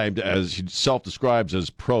she self-describes as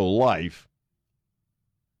pro-life.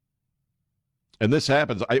 And this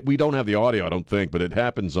happens. We don't have the audio, I don't think, but it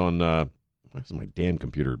happens on. Why is my damn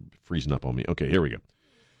computer freezing up on me? Okay, here we go.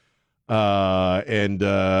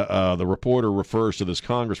 The reporter refers to this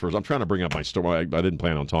congressperson. I'm trying to bring up my story. I didn't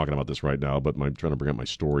plan on talking about this right now, but I'm trying to bring up my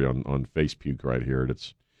story on Facebook right here.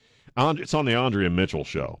 It's on the Andrea Mitchell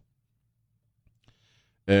show.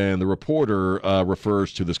 And the reporter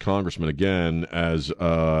refers to this congressman again as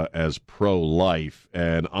pro-life,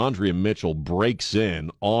 and Andrea Mitchell breaks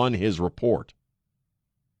in on his report.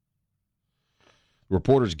 The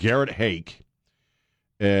reporter's Garrett Hake,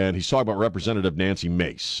 and he's talking about Representative Nancy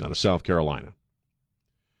Mace out of South Carolina.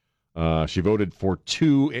 She voted for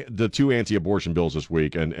the two anti-abortion bills this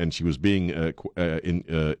week, and she was being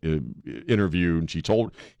interviewed.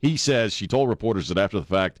 And he says she told reporters that after the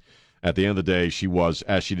fact, at the end of the day, she was,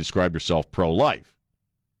 as she described herself, pro-life.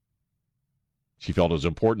 She felt it was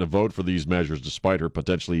important to vote for these measures despite her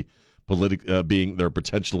potentially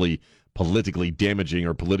potentially politically damaging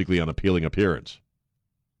or politically unappealing appearance.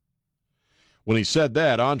 When he said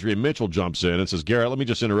that, Andrea Mitchell jumps in and says, Garrett, let me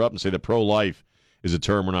just interrupt and say that pro-life is a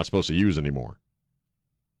term we're not supposed to use anymore.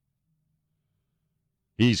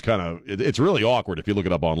 It's really awkward if you look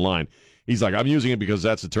it up online. He's like, I'm using it because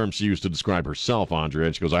that's the term she used to describe herself, Andrea.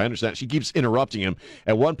 And she goes, I understand. She keeps interrupting him.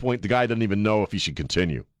 At one point, the guy doesn't even know if he should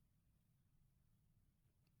continue.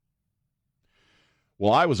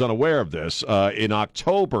 Well, I was unaware of this. In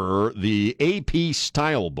October, the AP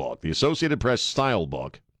Style Book, the Associated Press Style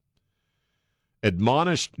Book,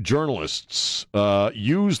 admonished journalists,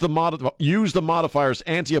 use the modifiers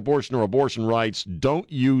anti-abortion or abortion rights.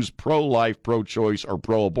 Don't use pro-life, pro-choice, or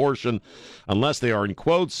pro-abortion unless they are in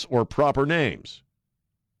quotes or proper names.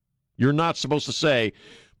 You're not supposed to say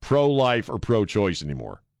pro-life or pro-choice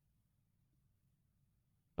anymore.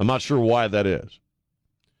 I'm not sure why that is.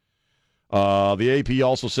 The AP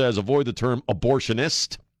also says avoid the term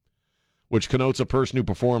abortionist, which connotes a person who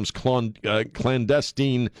performs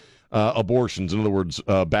clandestine abortions, in other words,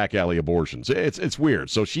 back alley abortions. It's weird.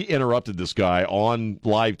 So she interrupted this guy on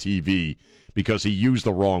live TV because he used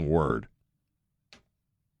the wrong word. Is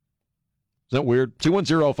that weird?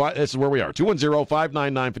 210-5, this is where we are.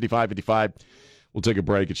 210-599-5555. We'll take a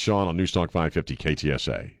break. It's Sean on News Talk 550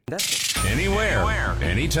 KTSA. Anywhere,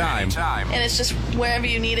 anytime. And it's just wherever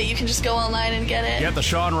you need it, you can just go online and get it. Get the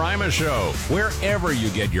Sean Rima Show wherever you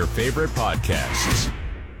get your favorite podcasts.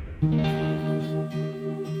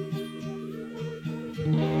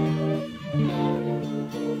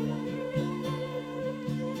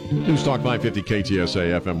 News Talk 550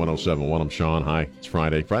 KTSA FM 107.1. I'm Sean. Hi. It's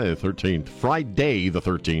Friday the 13th. Friday the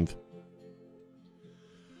 13th.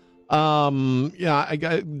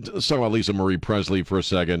 Let's talk about Lisa Marie Presley for a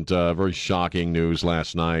second. Very shocking news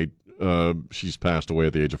last night. She's passed away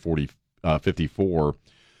at the age of 54.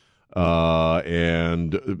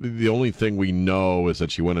 And the only thing we know is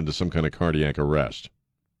that she went into some kind of cardiac arrest.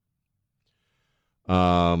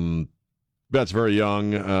 That's very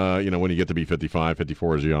young. When you get to be 55,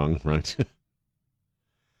 54 is young, right?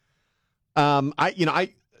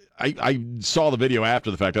 I saw the video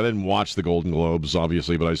after the fact. I didn't watch the Golden Globes,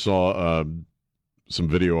 obviously, but I saw some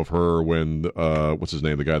video of her when what's his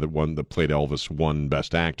name, the guy that played Elvis, won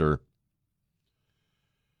Best Actor.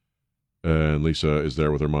 And Lisa is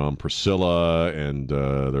there with her mom, Priscilla, and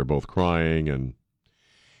they're both crying. And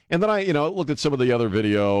then I looked at some of the other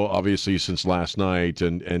video, obviously, since last night,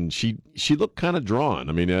 and she looked kind of drawn.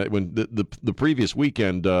 I mean, when the previous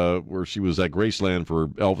weekend where she was at Graceland for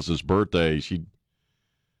Elvis's birthday,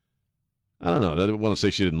 I don't know. I don't want to say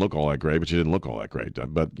she didn't look all that great, but she didn't look all that great.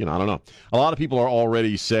 But, I don't know. A lot of people are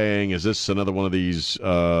already saying, is this another one of these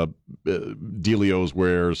dealios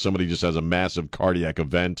where somebody just has a massive cardiac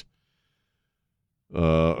event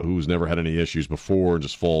who's never had any issues before and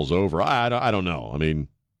just falls over? I don't know. I mean,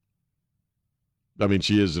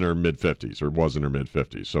 she is in her mid-50s, or was in her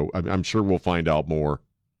mid-50s, so I'm sure we'll find out more.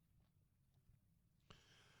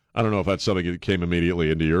 I don't know if that's something that came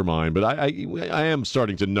immediately into your mind, but I am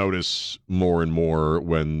starting to notice more and more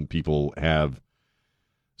when people have,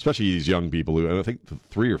 especially these young people who, I think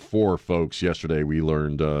 3 or 4 folks yesterday we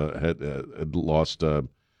learned had lost, had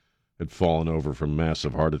fallen over from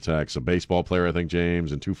massive heart attacks. A baseball player, I think,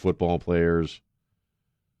 James, and 2 football players.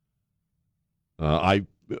 I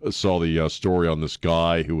saw the story on this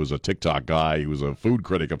guy who was a TikTok guy who was a food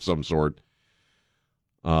critic of some sort.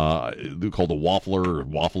 Called a waffler or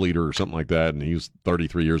waffle eater or something like that, and he was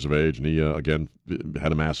 33 years of age, and he again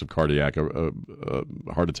had a massive cardiac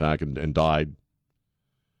heart attack and died.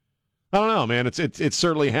 I don't know, man. It's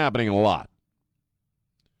certainly happening a lot.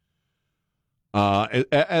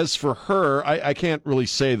 As for her, I can't really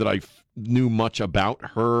say that I knew much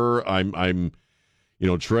about her. I'm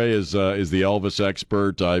Trey is the Elvis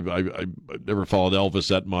expert. I never followed Elvis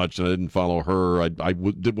that much, and I didn't follow her. I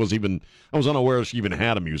was unaware she even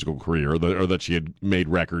had a musical career, or that she had made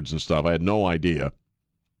records and stuff. I had no idea.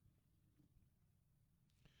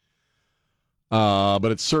 But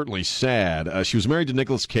it's certainly sad. She was married to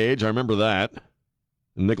Nicolas Cage. I remember that.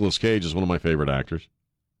 And Nicolas Cage is one of my favorite actors.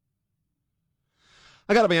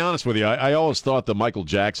 I got to be honest with you. I always thought the Michael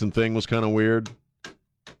Jackson thing was kind of weird.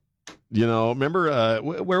 Remember,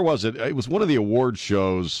 where was it? It was one of the award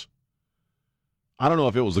shows. I don't know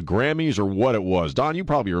if it was the Grammys or what it was. Don, you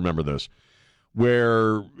probably remember this.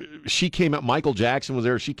 Where she came out, Michael Jackson was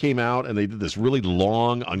there. She came out, and they did this really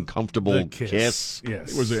long, uncomfortable kiss.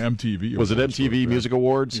 Yes. It was the MTV. Was it MTV Music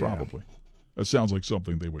Awards? Yeah. Probably. That sounds like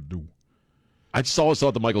something they would do. I just always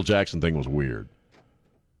thought the Michael Jackson thing was weird.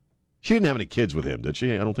 She didn't have any kids with him, did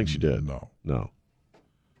she? I don't think she did. No.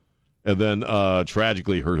 And then,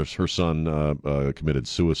 tragically, her son committed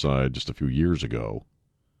suicide just a few years ago.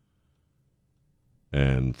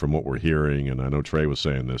 And from what we're hearing, and I know Trey was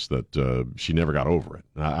saying this, that she never got over it.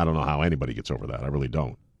 I don't know how anybody gets over that. I really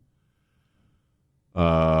don't.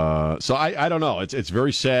 So I don't know. It's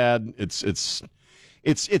very sad.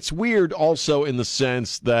 It's weird also in the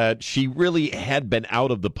sense that she really had been out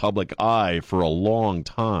of the public eye for a long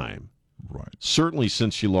time. Right. Certainly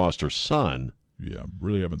since she lost her son. Yeah,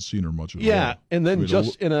 really haven't seen her much at all. Yeah, and then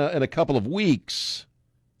just in a couple of weeks,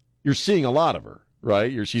 you're seeing a lot of her,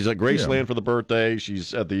 right? She's at Graceland for the birthday.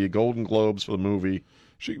 She's at the Golden Globes for the movie.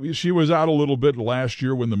 She was out a little bit last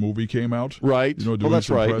year when the movie came out. Right. Doing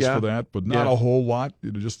some press for that, but not a whole lot.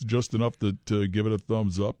 Just enough to give it a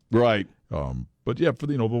thumbs up. Right. But yeah, for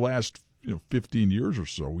the last 15 years or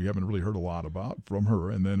so, we haven't really heard a lot from her.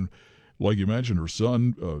 And then, like you mentioned, her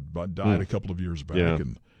son died a couple of years back,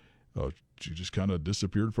 and she just kind of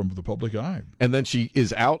disappeared from the public eye. And then she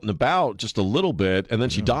is out and about just a little bit, and then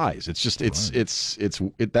she dies. It's just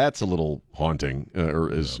that's a little haunting,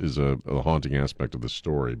 or is a haunting aspect of the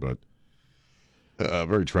story. But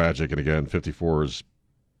very tragic. And again, 54 is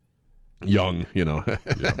young.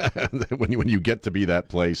 When you get to be that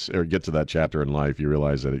place or get to that chapter in life, you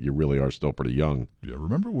realize that you really are still pretty young. Yeah,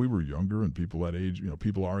 remember we were younger, and people that age,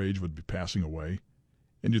 people our age would be passing away.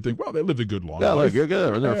 And you think, well, they lived a good long life. Yeah,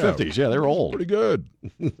 they're in their 50s. Yeah, they're old. Pretty good.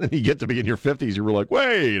 Then you get to be in your 50s, you were like,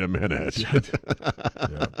 wait a minute.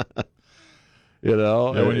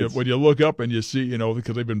 When you look up and you see,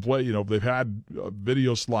 because they've been playing, they've had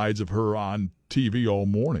video slides of her on TV all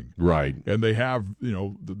morning. Right. And they have,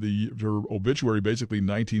 her obituary basically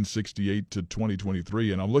 1968 to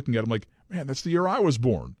 2023. And I'm looking at them like, man, that's the year I was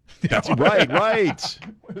born. That's right.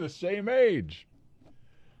 We're the same age.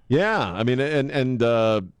 Yeah, I mean, and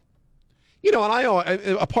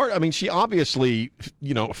she obviously,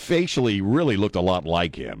 facially really looked a lot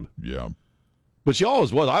like him. Yeah. But she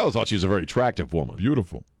always was. I always thought she was a very attractive woman.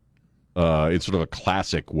 Beautiful. In sort of a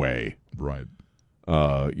classic way. Right.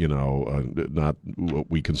 Not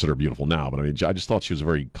what we consider beautiful now, but I just thought she was a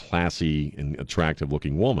very classy and attractive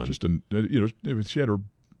looking woman. She had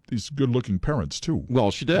these good looking parents, too.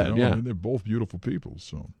 Well, she did, yeah. They're both beautiful people,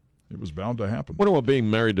 so. It was bound to happen. I wonder what being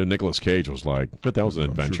married to Nicolas Cage was like. But that was an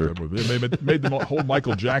adventure. Sure it made the whole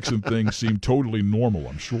Michael Jackson thing seem totally normal,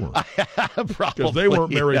 I'm sure. Probably. Because they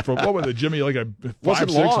weren't married for, what was it, Jimmy, like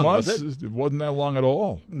 5-6 months? It wasn't that long at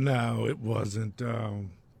all. No, it wasn't.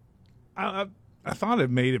 I thought it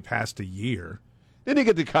made it past a year. Didn't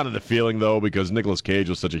you get the feeling, though, because Nicolas Cage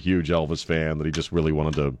was such a huge Elvis fan that he just really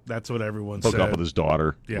wanted to That's what everyone said. Hook up with his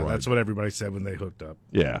daughter. Yeah, right. That's what everybody said when they hooked up.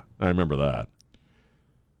 Yeah, I remember that.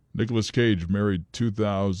 Nicolas Cage married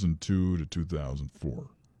 2002 to 2004.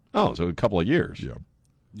 Oh, so a couple of years.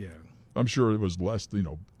 Yeah. I'm sure it was less,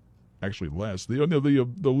 actually less. The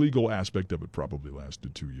legal aspect of it probably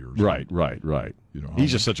lasted 2 years. Right.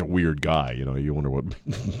 He's just such a weird guy. You wonder what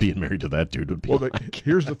being married to that dude would be like.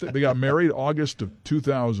 Here's the thing. They got married August of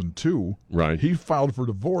 2002. Right. He filed for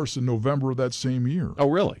divorce in November of that same year. Oh,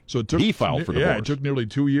 really? So he filed for divorce. Yeah, it took nearly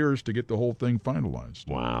 2 years to get the whole thing finalized.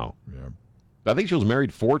 Wow. Yeah. I think she was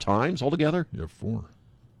married 4 times altogether. Yeah, 4.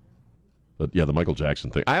 But yeah, the Michael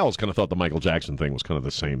Jackson thing. I always kind of thought the Michael Jackson thing was kind of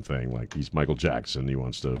the same thing. Like, he's Michael Jackson. He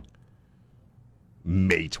wants to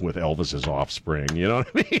mate with Elvis's offspring. You know what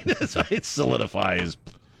I mean? It solidifies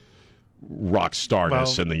rock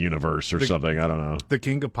starness in the universe or something. I don't know. The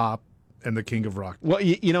king of pop and the king of rock. Well,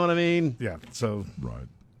 you know what I mean? Yeah, so. Right.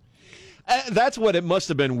 That's what it must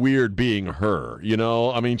have been weird being her,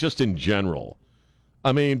 I mean, just in general.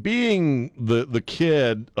 I mean, being the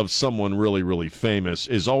kid of someone really, really famous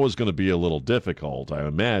is always going to be a little difficult, I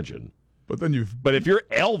imagine. But if you're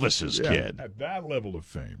Elvis's kid, at that level of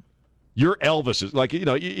fame, Your Elvis is like,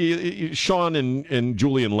 Sean and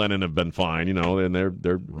Julian Lennon have been fine, and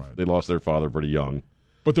they lost their father pretty young.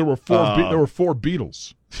 But there were four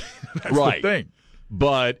Beatles. That's right. the thing.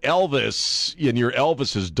 But Elvis and your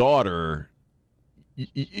Elvis's daughter,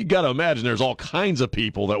 you got to imagine there's all kinds of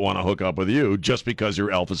people that want to hook up with you just because you're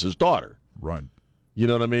Elvis's daughter. Right. You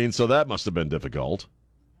know what I mean? So that must have been difficult.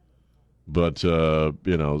 But,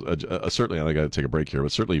 certainly, I got to take a break here,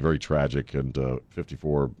 but certainly very tragic. And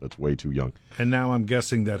 54, that's way too young. And now I'm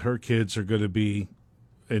guessing that her kids are going to be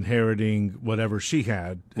inheriting whatever she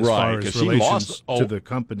had as far as relations to the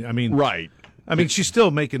company. I mean, right. I mean, she's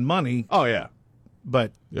still making money. Oh, yeah.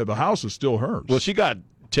 But yeah, the house is still hers. Well, she got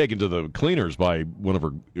taken to the cleaners by one of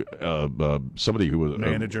her somebody who was a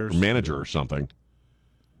manager or something,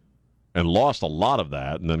 and lost a lot of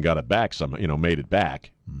that, and then got it back. Made it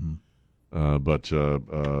back. Mm-hmm. But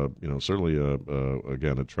certainly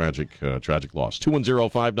again a tragic loss.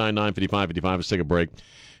 210-599-5555. Let's take a break.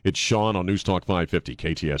 It's Sean on News Talk 550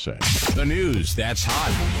 KTSA. The news that's hot.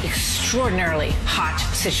 Extraordinarily hot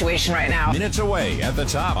situation right now. Minutes away at the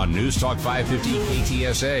top on News Talk 550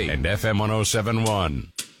 KTSA and FM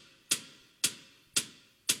 1071.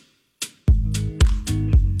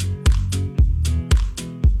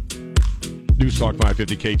 News Talk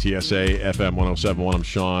 550 KTSA FM 1071. I'm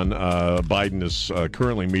Sean. Biden is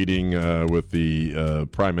currently meeting with the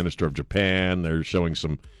Prime Minister of Japan. They're showing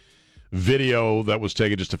some video that was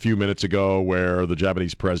taken just a few minutes ago where the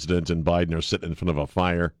Japanese president and Biden are sitting in front of a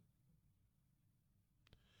fire.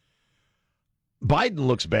 Biden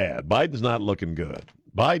looks bad. Biden's not looking good.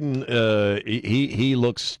 Biden, he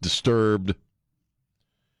looks disturbed.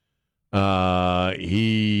 You're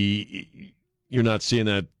not seeing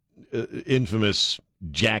that infamous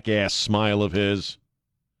jackass smile of his.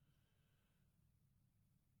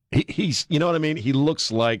 He's, you know what I mean? He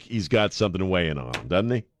looks like he's got something weighing on him,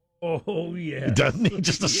 doesn't he? Oh, yeah. Doesn't he?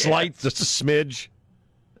 Just a slight, just a smidge.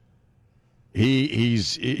 He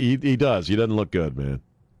does. He doesn't look good, man.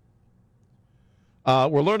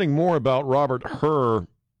 We're learning more about Robert Hur,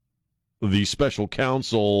 the special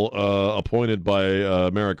counsel appointed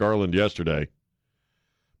by Merrick Garland yesterday.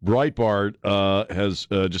 Breitbart has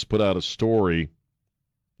just put out a story.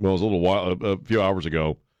 Well, it was a few hours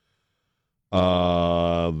ago.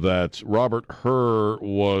 That Robert Hur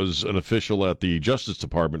was an official at the Justice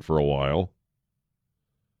Department for a while.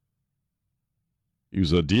 He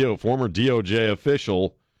was a former DOJ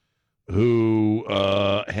official who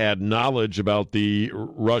had knowledge about the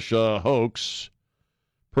Russia hoax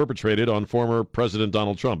perpetrated on former President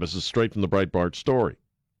Donald Trump. This is straight from the Breitbart story.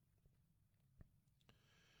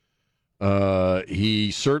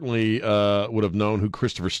 He certainly would have known who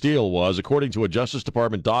Christopher Steele was. According to a Justice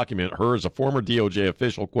Department document, Hur is a former DOJ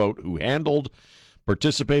official, quote, who handled,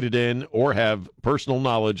 participated in, or have personal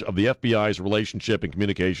knowledge of the FBI's relationship and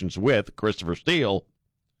communications with Christopher Steele,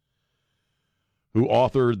 who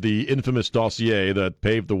authored the infamous dossier that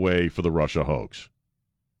paved the way for the Russia hoax.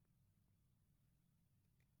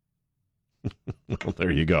 Well,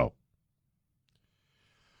 there you go.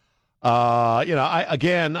 I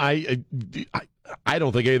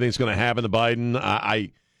don't think anything's going to happen to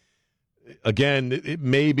Biden.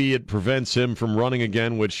 Maybe it prevents him from running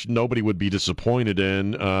again, which nobody would be disappointed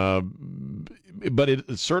in. But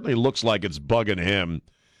it certainly looks like it's bugging him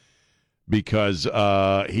because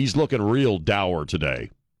he's looking real dour today.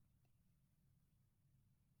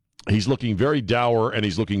 He's looking very dour and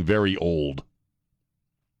he's looking very old.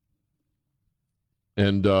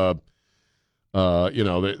 And,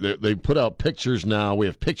 they put out pictures now. We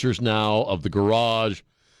have pictures now of the garage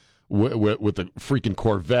with the freaking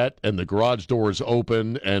Corvette, and the garage door is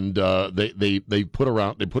open, and they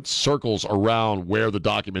put circles around where the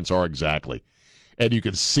documents are exactly, and you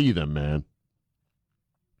can see them, man.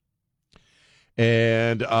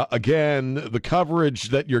 And again, the coverage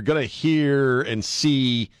that you're going to hear and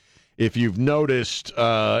see, if you've noticed,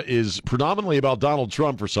 is predominantly about Donald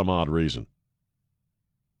Trump for some odd reason.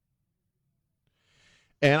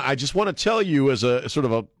 And I just want to tell you, as a sort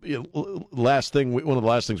of last thing, one of the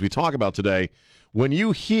last things we talk about today, when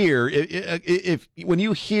you hear, a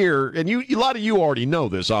lot of you already know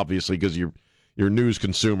this, obviously, because you're news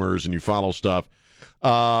consumers and you follow stuff.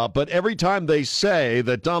 But every time they say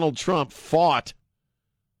that Donald Trump fought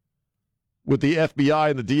with the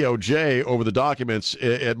FBI and the DOJ over the documents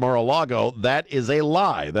at Mar-a-Lago, that is a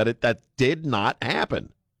lie. That did not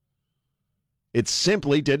happen. It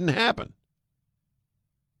simply didn't happen.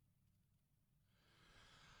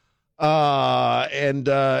 There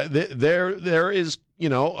is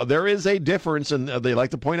a difference, and they like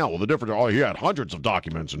to point out, well, the difference, he had hundreds of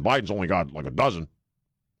documents, and Biden's only got like a dozen.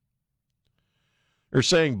 They're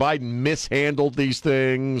saying Biden mishandled these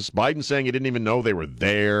things. Biden saying he didn't even know they were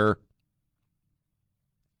there.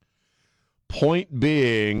 Point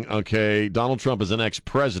being, okay, Donald Trump is an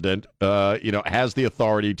ex-president, has the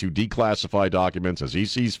authority to declassify documents as he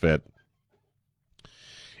sees fit.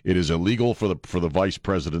 It is illegal for the vice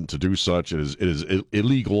president to do such. It is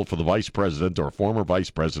illegal for the vice president or former vice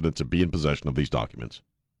president to be in possession of these documents.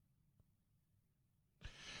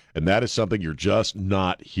 And that is something you're just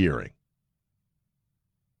not hearing.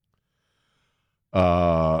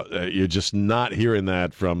 You're just not hearing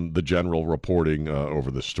that from the general reporting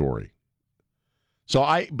over the story. So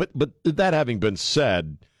but that having been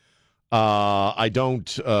said, I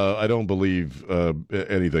don't believe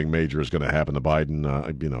anything major is going to happen to Biden.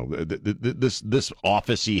 This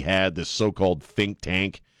office he had, this so-called think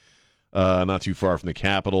tank, not too far from the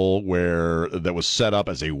Capitol, that was set up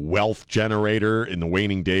as a wealth generator in the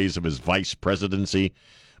waning days of his vice presidency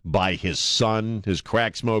by his son, his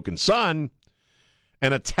crack-smoking son,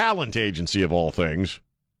 and a talent agency of all things.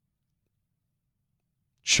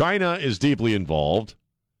 China is deeply involved,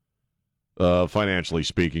 financially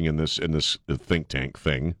speaking, in this think tank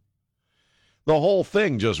thing. The whole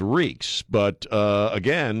thing just reeks. But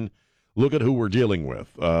again, look at who we're dealing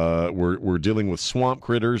with. We're dealing with swamp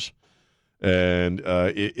critters, and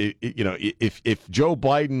if Joe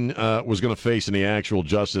Biden was going to face any actual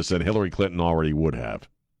justice, then Hillary Clinton already would have.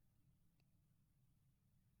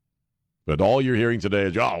 But all you're hearing today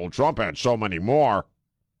is, Trump had so many more.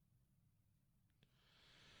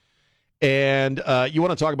 And you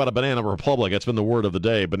want to talk about a banana republic. That's been the word of the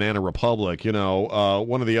day, banana republic.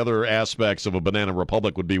 One of the other aspects of a banana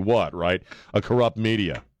republic would be what, right? A corrupt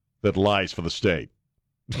media that lies for the state.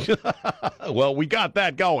 Well, we got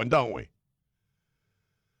that going, don't we?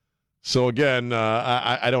 So, again,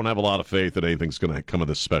 I don't have a lot of faith that anything's going to come of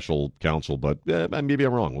this special counsel, but maybe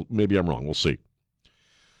I'm wrong. We'll see.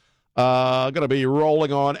 Going to be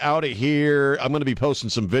rolling on out of here. I'm going to be posting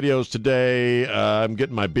some videos today. I'm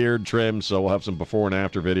getting my beard trimmed, so we'll have some before and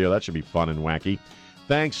after video. That should be fun and wacky.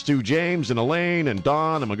 Thanks to James and Elaine and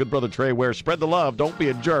Don and my good brother Trey Ware. Spread the love. Don't be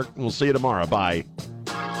a jerk. We'll see you tomorrow. Bye.